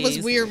 I know that was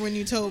weird when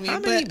you told me. How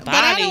many but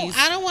bodies?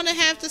 I don't want to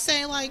have to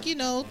say like,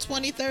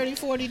 20, 30,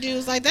 40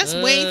 dudes. Like, that's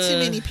way too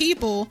many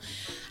people.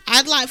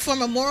 I'd like,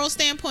 from a moral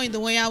standpoint, the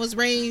way I was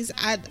raised,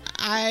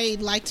 I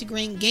like to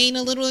gain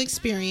a little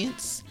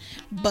experience,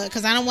 but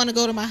because I don't want to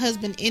go to my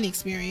husband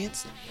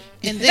inexperienced.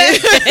 And then,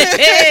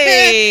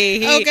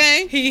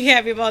 okay, he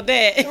happy about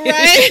that,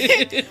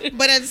 right?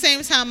 But at the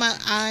same time,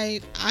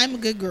 I'm a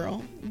good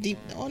girl. Deep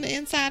on the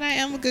inside, I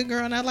am a good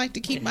girl, and I like to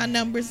keep my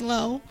numbers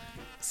low.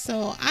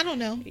 So I don't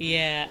know.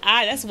 Yeah,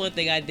 that's one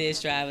thing I did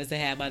strive, is to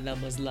have my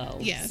numbers low.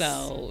 Yes.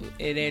 So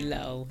they're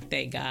low,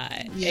 thank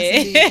God.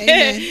 Yes, indeed.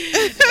 Amen.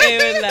 They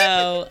were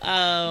low.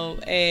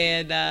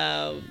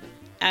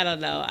 I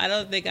don't know. I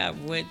don't think I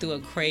went through a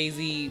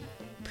crazy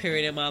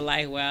period in my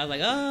life where I was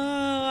like,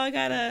 oh, I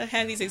gotta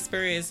have these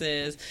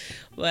experiences.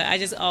 But I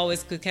just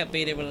always kept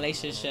being in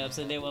relationships,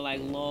 and they were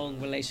like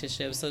long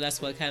relationships. So that's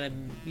what kind of,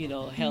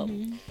 helped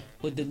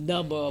with the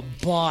number of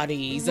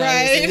bodies, right.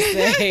 I was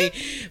gonna say.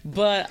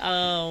 But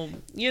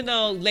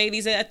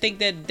ladies, I think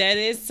that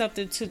is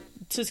something to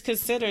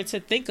consider, to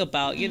think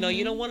about. You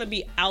don't want to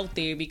be out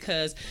there,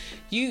 because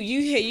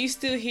you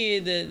still hear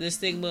the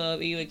stigma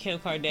of even Kim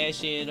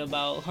Kardashian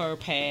about her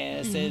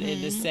past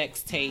and the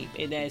sex tape,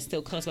 and that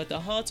still comes back to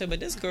haunt her.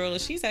 But this girl,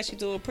 she's actually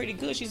doing pretty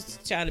good. She's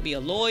trying to be a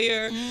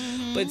lawyer,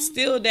 but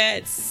still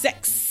that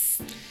sex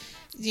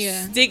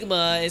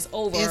stigma is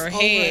over her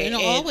head.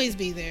 It'll always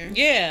be there.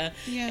 Yeah.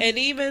 And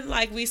even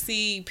like we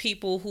see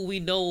people who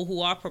we know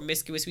who are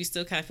promiscuous, we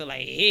still kind of feel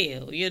like,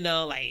 ew,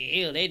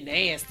 they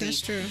nasty.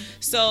 That's true.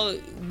 So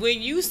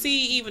when you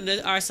see even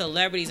our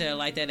celebrities that are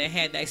like that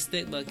had that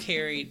stigma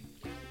carried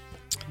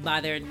by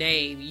their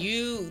name,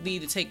 you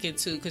need to take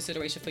into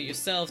consideration for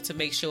yourself to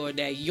make sure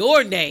that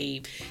your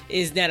name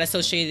is not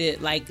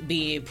associated like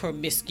being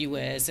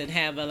promiscuous and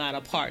having a lot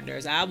of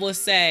partners. I will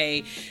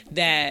say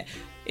that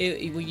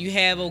when you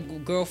have a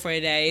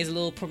girlfriend that is a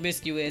little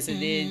promiscuous,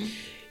 and then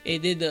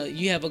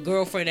you have a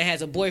girlfriend that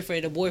has a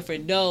boyfriend, the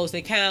boyfriend knows,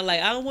 they kind of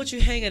like, I don't want you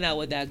hanging out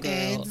with that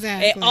girl.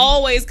 Exactly. It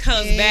always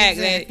comes back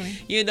that,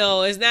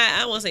 it's not, I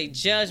don't want to say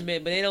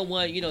judgment, but they don't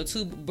want,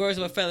 two birds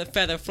of a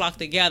feather flock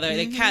together.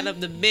 They kind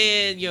of,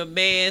 your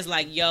man's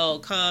like, yo,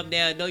 calm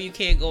down. No, you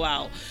can't go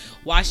out.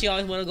 Why she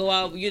always want to go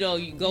out, you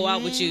go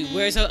out with you?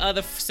 Where's her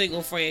other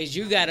single friends?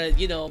 You got a,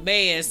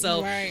 man.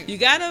 So you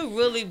got to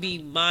really be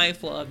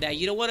mindful of that.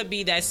 You don't want to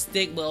be that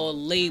stigma or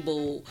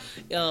label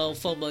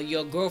from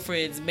your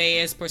girlfriend's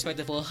man's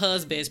perspective or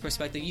husband's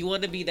perspective. You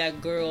want to be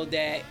that girl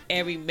that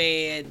every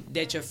man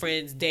that your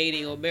friend's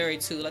dating or married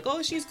to, like,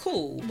 oh, she's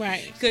cool.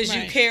 Right. Because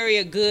you carry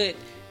a good...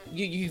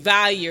 You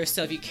value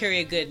yourself. You carry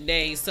a good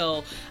name.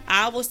 So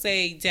I will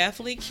say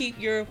definitely keep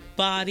your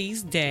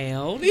bodies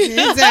down.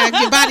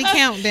 Exactly. Your body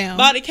count down.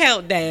 Body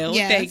count down.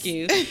 Yes. Thank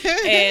you.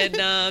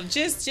 And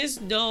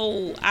just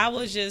know, I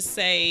would just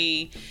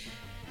say,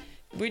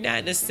 we're not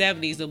in the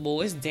 70s no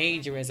more. It's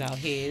dangerous out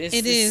here. It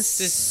is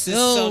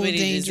so many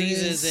dangerous.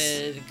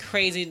 Diseases and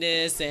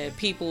craziness, and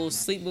people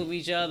sleep with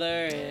each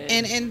other.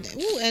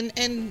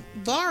 And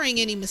barring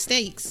any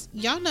mistakes,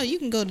 y'all know you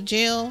can go to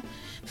jail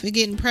for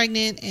getting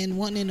pregnant and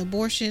wanting an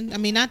abortion. I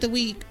mean, not that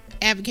we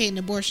advocate an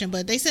abortion,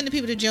 but they send the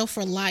people to jail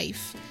for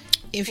life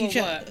if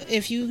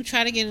you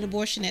try to get an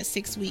abortion at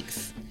 6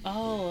 weeks.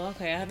 Oh,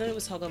 okay. I thought it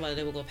was talking about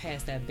they were going to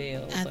pass that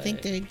bill. I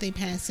think they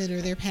passed it, or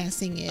they're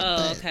passing it.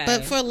 Oh, okay.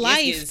 But for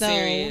life, though,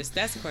 serious.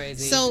 That's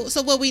crazy. So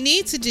what we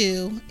need to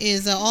do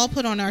is all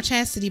put on our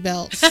chastity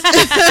belts and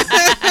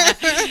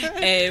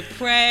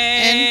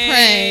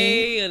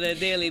pray on a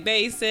daily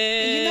basis.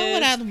 You know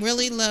what I'd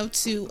really love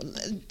to?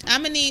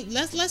 I'm gonna need.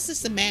 Let's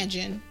just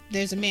imagine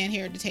there's a man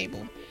here at the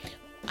table.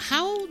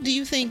 how do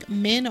you think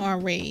men are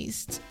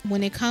raised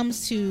when it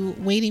comes to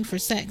waiting for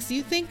sex? Do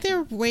you think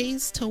they're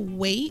raised to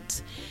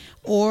wait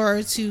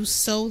or to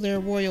sow their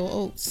royal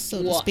oats,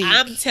 so to speak?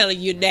 I'm telling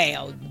you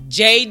now,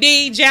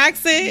 J.D.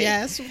 Jackson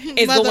yes,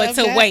 is going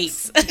to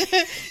wait.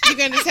 You're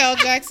going to tell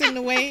Jackson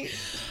to wait?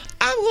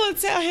 I'm going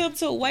to tell him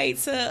to wait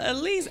to at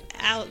least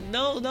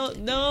no,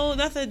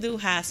 nothing to do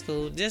high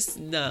school. Just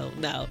no.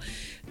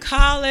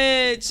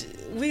 College,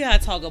 we got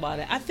to talk about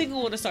it. I think we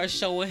want to start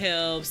showing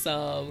him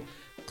some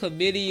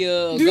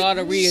chlamydia,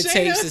 gonorrhea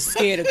tapes to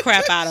scare the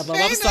crap out of him.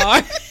 I'm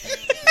sorry.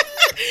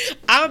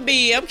 I'm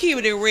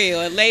keeping it real.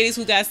 And ladies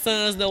who got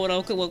sons know where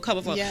I'm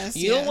coming from. Yes,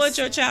 you don't want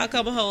your child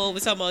coming home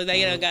with something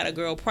they done got a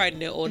girl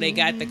pregnant or they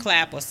got the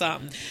clap or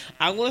something.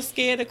 I'm going to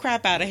scare the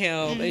crap out of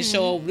him and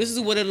show him this is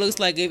what it looks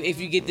like if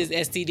you get this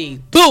STD.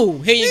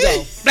 Boom! Here you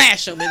go.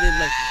 Flash him. And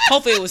then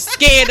hopefully it will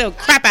scare the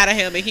crap out of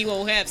him and he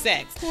won't have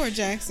sex. Poor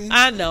Jackson.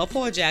 I know.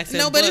 Poor Jackson.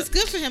 No, but it's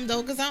good for him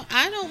though, because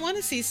I don't want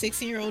to see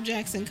 16-year-old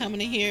Jackson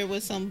coming in here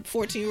with some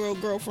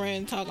 14-year-old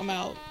girlfriend talking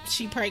about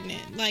she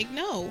pregnant. Like,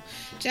 no.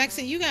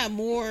 Jackson, you got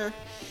more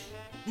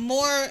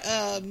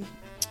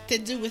to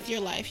do with your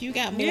life. You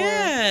got more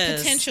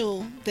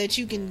potential that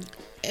you can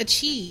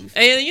achieve.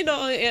 And you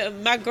know,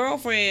 my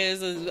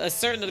girlfriends,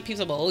 certain of the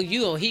people, about,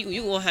 you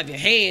gonna have your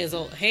hands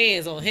on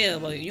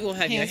him, or you gonna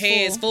have your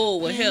hands full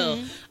with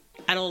him.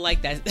 I don't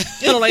like that.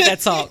 I don't like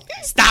that talk.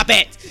 Stop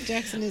it.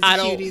 Jackson is a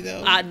cutie,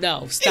 though. I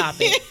know. Stop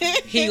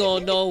it. He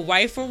gonna know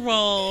right from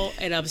wrong,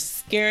 and I'm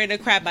scaring the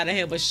crap out of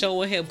him, but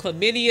showing him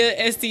chlamydia,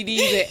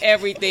 STDs, and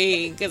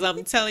everything. Because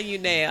I'm telling you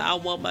now, I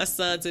want my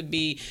son to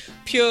be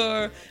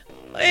pure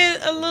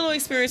and a little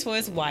experience for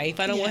his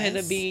wife. I don't want him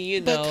to be,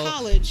 but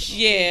college.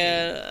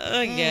 Yeah,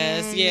 I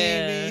guess.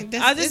 Yeah.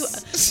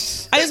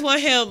 I just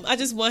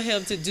want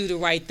him to do the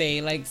right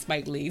thing, like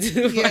Spike Lee.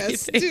 Do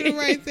the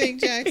right thing,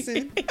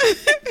 Jackson.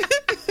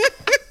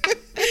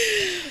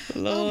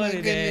 Lord, oh my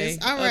goodness.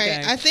 All right.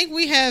 Okay. I think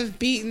we have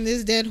beaten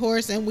this dead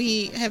horse and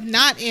we have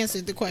not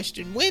answered the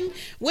question. When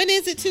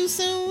is it too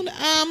soon?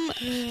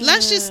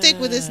 Let's just stick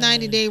with this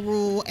 90-day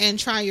rule and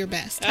try your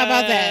best. How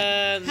about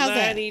that? How's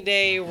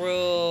 90-day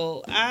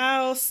rule.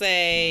 I'll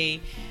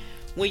say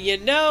when you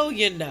know,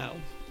 you know.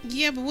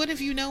 Yeah, but what if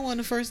you know on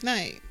the first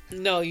night?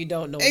 No, you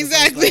don't know.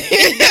 Exactly.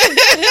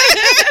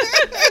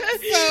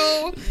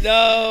 So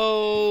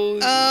no.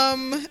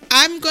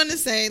 I'm gonna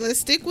say let's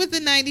stick with the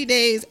 90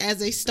 days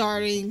as a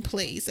starting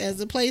place, as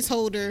a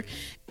placeholder,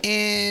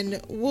 and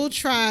we'll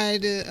try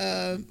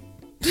to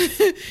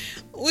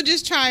we'll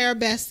just try our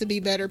best to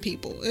be better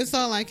people. That's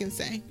all I can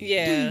say.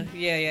 Yeah.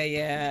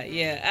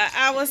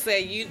 I would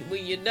say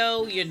when you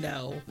know, you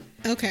know.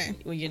 Okay.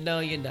 When you know,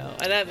 you know.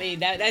 And I mean,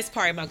 that's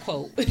probably my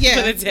quote for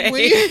the day.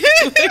 When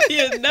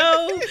you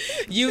know,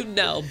 you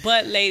know.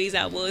 But ladies,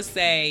 I will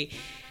say,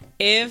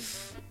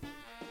 if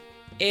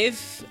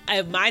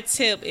my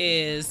tip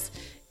is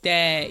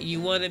that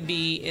you want to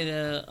be in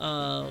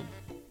a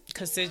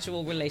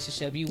consensual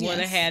relationship, you want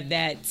to have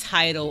that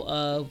title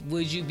of,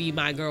 would you be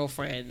my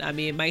girlfriend? I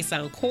mean, it might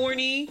sound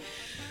corny,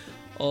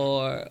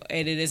 and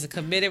it is a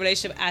committed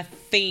relationship. I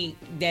think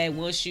that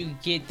once you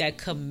get that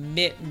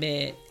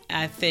commitment,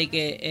 I think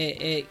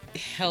it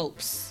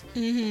helps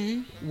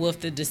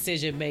with the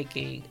decision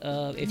making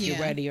of if you're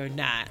ready or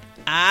not.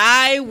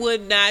 I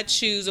would not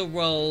choose a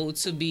role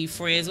to be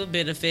friends with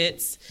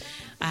benefits.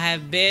 I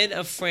have been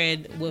a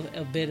friend with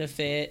a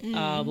benefit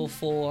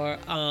before,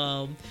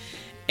 and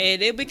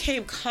it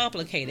became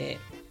complicated.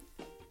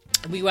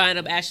 We wound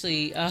up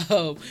actually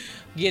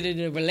getting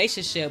in a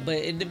relationship, but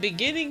in the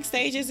beginning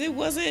stages, it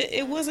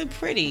wasn't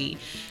pretty.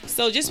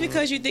 So just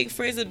because you think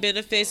friends with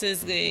benefits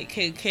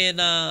can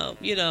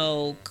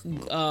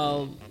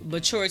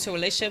mature into a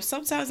relationship,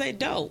 sometimes they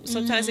don't.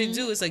 Sometimes they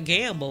do. It's a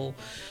gamble,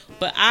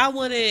 but I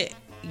wouldn't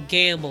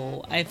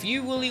gamble. If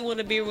you really want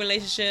to be in a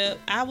relationship,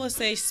 I would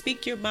say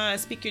speak your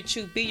mind, speak your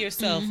truth, be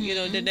yourself. You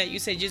know, then that you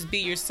said just be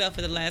yourself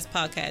in the last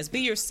podcast. Be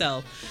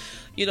yourself.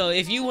 You know,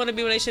 if you want to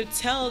be in a relationship,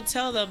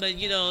 tell them that,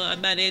 you know, I'm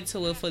not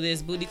into it for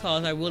this booty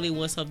calls. I really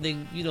want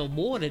something, you know,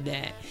 more than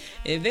that.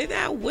 If they're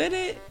not with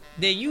it,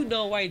 then you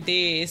know right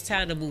there it's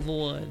time to move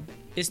on.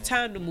 It's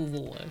time to move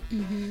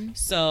on.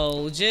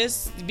 So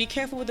just be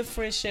careful with the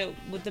friendship,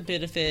 with the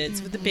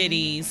benefits, with the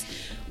biddies.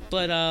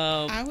 But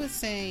I would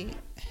say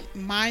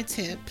my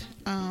tip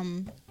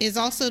is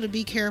also to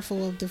be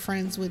careful of the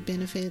friends with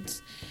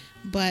benefits,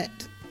 but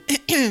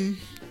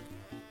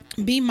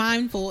be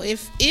mindful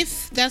if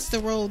that's the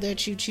role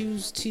that you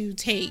choose to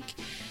take.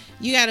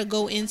 You got to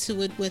go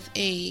into it with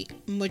a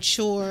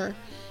mature,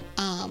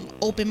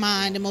 open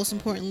mind, and most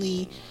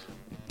importantly,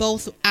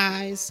 both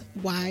eyes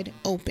wide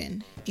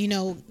open. You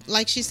know,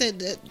 like she said,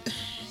 that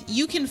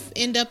you can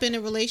end up in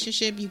a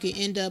relationship, you can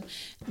end up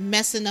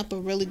messing up a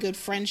really good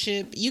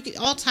friendship.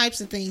 All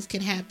types of things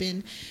can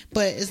happen,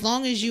 but as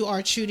long as you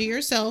are true to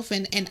yourself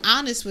and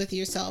honest with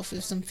yourself,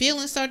 if some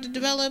feelings start to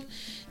develop,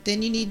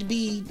 then you need to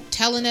be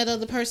telling that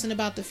other person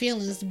about the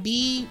feelings.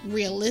 Be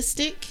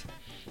realistic,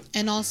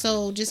 and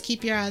also just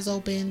keep your eyes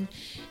open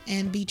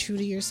and be true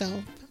to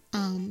yourself.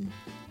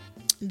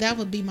 That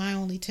would be my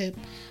only tip.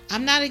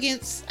 I'm not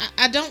against.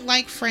 I don't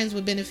like friends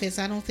with benefits.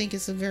 I don't think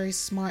it's a very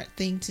smart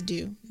thing to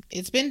do.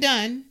 It's been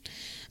done.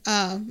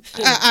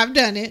 I've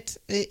done it.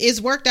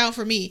 It's worked out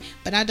for me,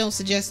 but I don't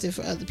suggest it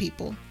for other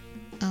people.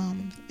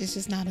 It's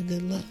just not a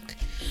good look.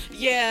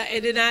 Yeah,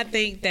 and then I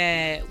think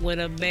that when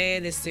a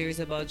man is serious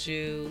about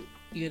you,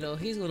 you know,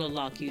 he's going to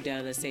lock you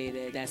down and say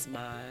that that's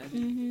mine.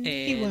 Mm-hmm.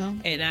 He And will.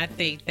 and I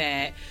think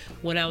that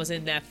when I was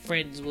in that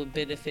friends with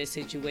benefit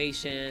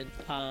situation,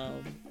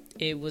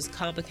 it was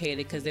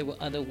complicated because there were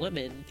other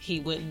women. He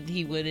wouldn't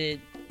give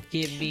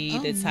me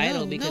the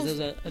title because it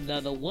was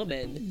another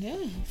woman. Yeah,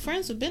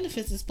 friends with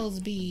benefits is supposed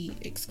to be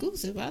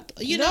exclusive.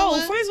 You No, know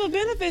what? friends with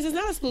benefits is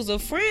not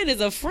exclusive. Friend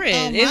is a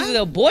friend. Oh, If it's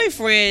a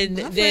boyfriend,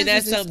 my then friends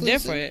that's is something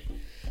exclusive. different.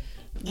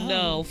 No,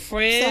 So I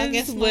friends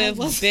guess mine with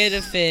was-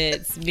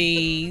 benefits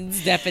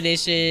means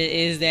definition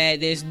is that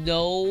there's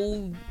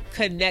no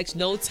connection,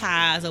 no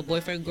ties of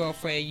boyfriend,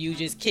 girlfriend. You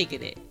just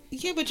kicking it.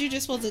 Yeah, but you're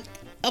just supposed to.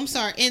 I'm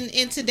sorry.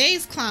 In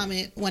today's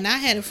climate, when I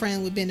had a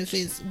friend with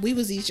benefits, we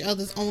was each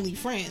other's only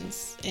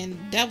friends, and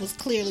that was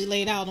clearly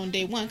laid out on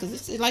day one.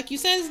 Because, like you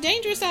said, it's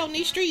dangerous out in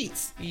these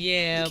streets.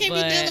 Yeah, You can't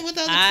be but dealing with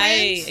other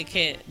I friends.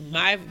 can't.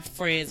 My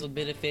friends with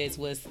benefits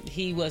was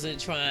he wasn't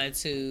trying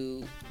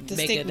to To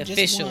make stick it with just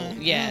official. one.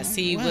 Yes, Oh,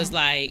 he wow. was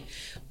like,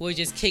 we're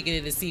just kicking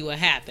it to see what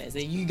happens.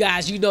 And you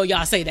guys, you know,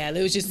 y'all say that.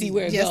 Let's just see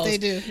where it Yes, goes. they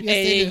do. Yes, and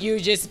they do. you're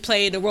just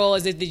playing the role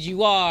as if that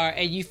you are,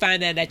 and you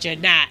find out that you're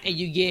not, and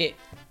you get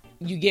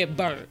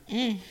burnt.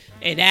 And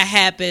that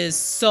happens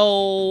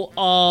so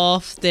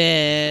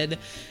often.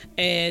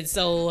 And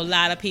so a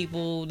lot of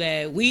people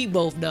that we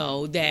both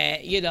know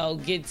that, you know,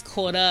 gets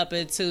caught up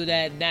into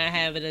that not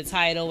having a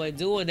title and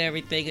doing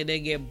everything and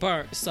then get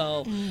burnt.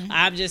 So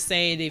I'm just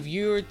saying, if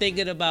you're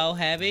thinking about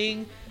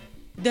having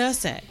the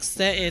sex,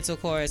 the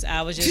intercourse,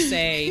 I would just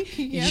say,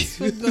 Yes,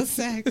 with the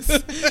sex.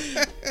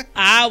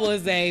 I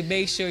would say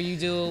make sure you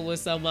do it with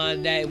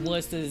someone that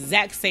wants the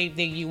exact same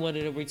thing you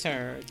wanted to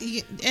return.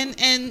 Yeah,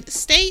 and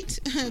state,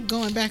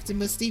 going back to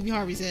what Stevie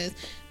Harvey says,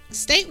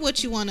 state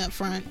what you want up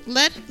front.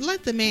 Let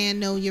the man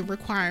know your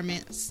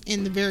requirements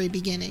in the very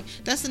beginning.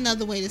 That's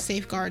another way to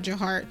safeguard your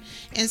heart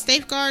and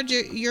safeguard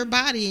your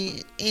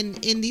body in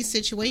these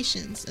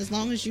situations. As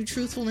long as you're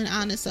truthful and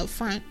honest up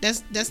front.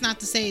 That's not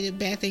to say that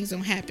bad things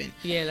don't happen.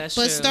 Yeah, that's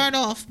But true. start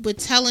off with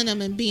telling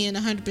them and being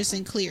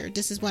 100% clear.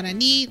 This is what I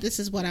need. This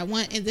is what I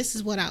want, and this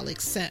is what I'll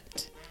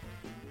accept.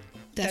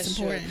 That's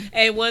important. True.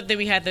 And one thing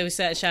we have to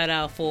shout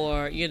out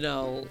for, you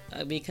know,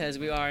 because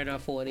we are in our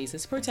 40s,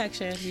 is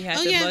protection. We have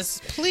Oh to yes,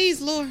 please,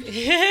 Lord.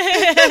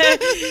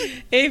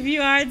 if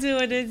you are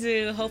doing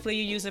it, hopefully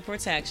you use a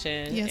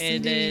protection. Yes, and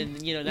indeed.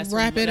 then, you know, that's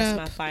Wrap it up.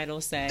 my final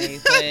say.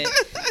 But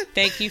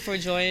thank you for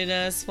joining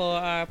us for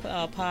our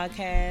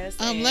podcast.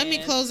 Let me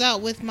And- close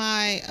out with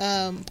my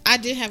I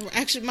did have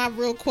actually my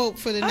real quote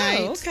for the night.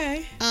 Oh,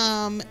 okay.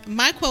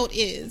 My quote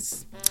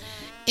is,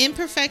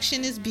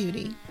 imperfection is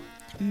beauty,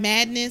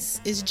 madness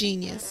is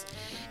genius,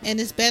 and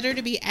it's better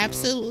to be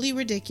absolutely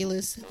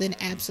ridiculous than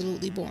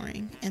absolutely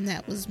boring. And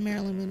that was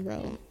Marilyn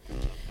Monroe.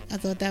 I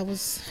thought that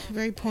was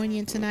very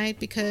poignant tonight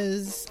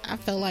because I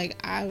felt like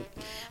I'm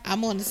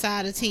on the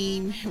side of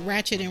team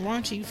ratchet and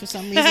raunchy for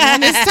some reason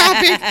on this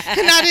topic,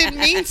 and I didn't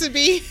mean to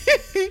be.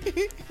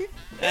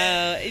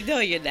 No,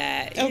 you're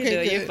not.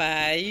 Okay, You're good.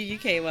 fine. You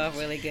came off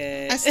really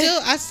good. I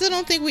still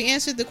don't think we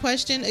answered the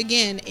question.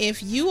 Again,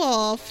 if you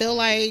all feel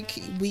like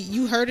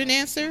you heard an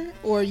answer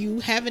or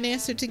you have an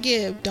answer to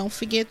give, don't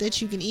forget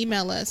that you can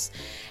email us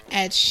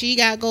at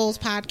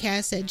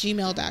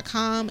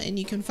shegotgoalspodcast@gmail.com, and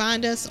you can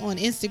find us on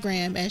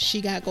Instagram at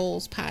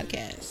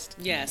shegotgoalspodcast.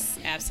 Yes,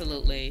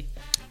 absolutely.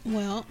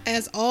 Well,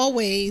 as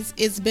always,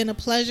 it's been a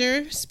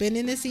pleasure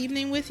spending this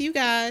evening with you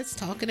guys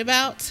talking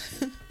about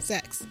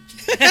sex.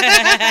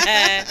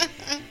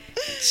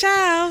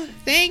 Ciao.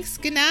 Thanks.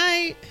 Good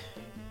night.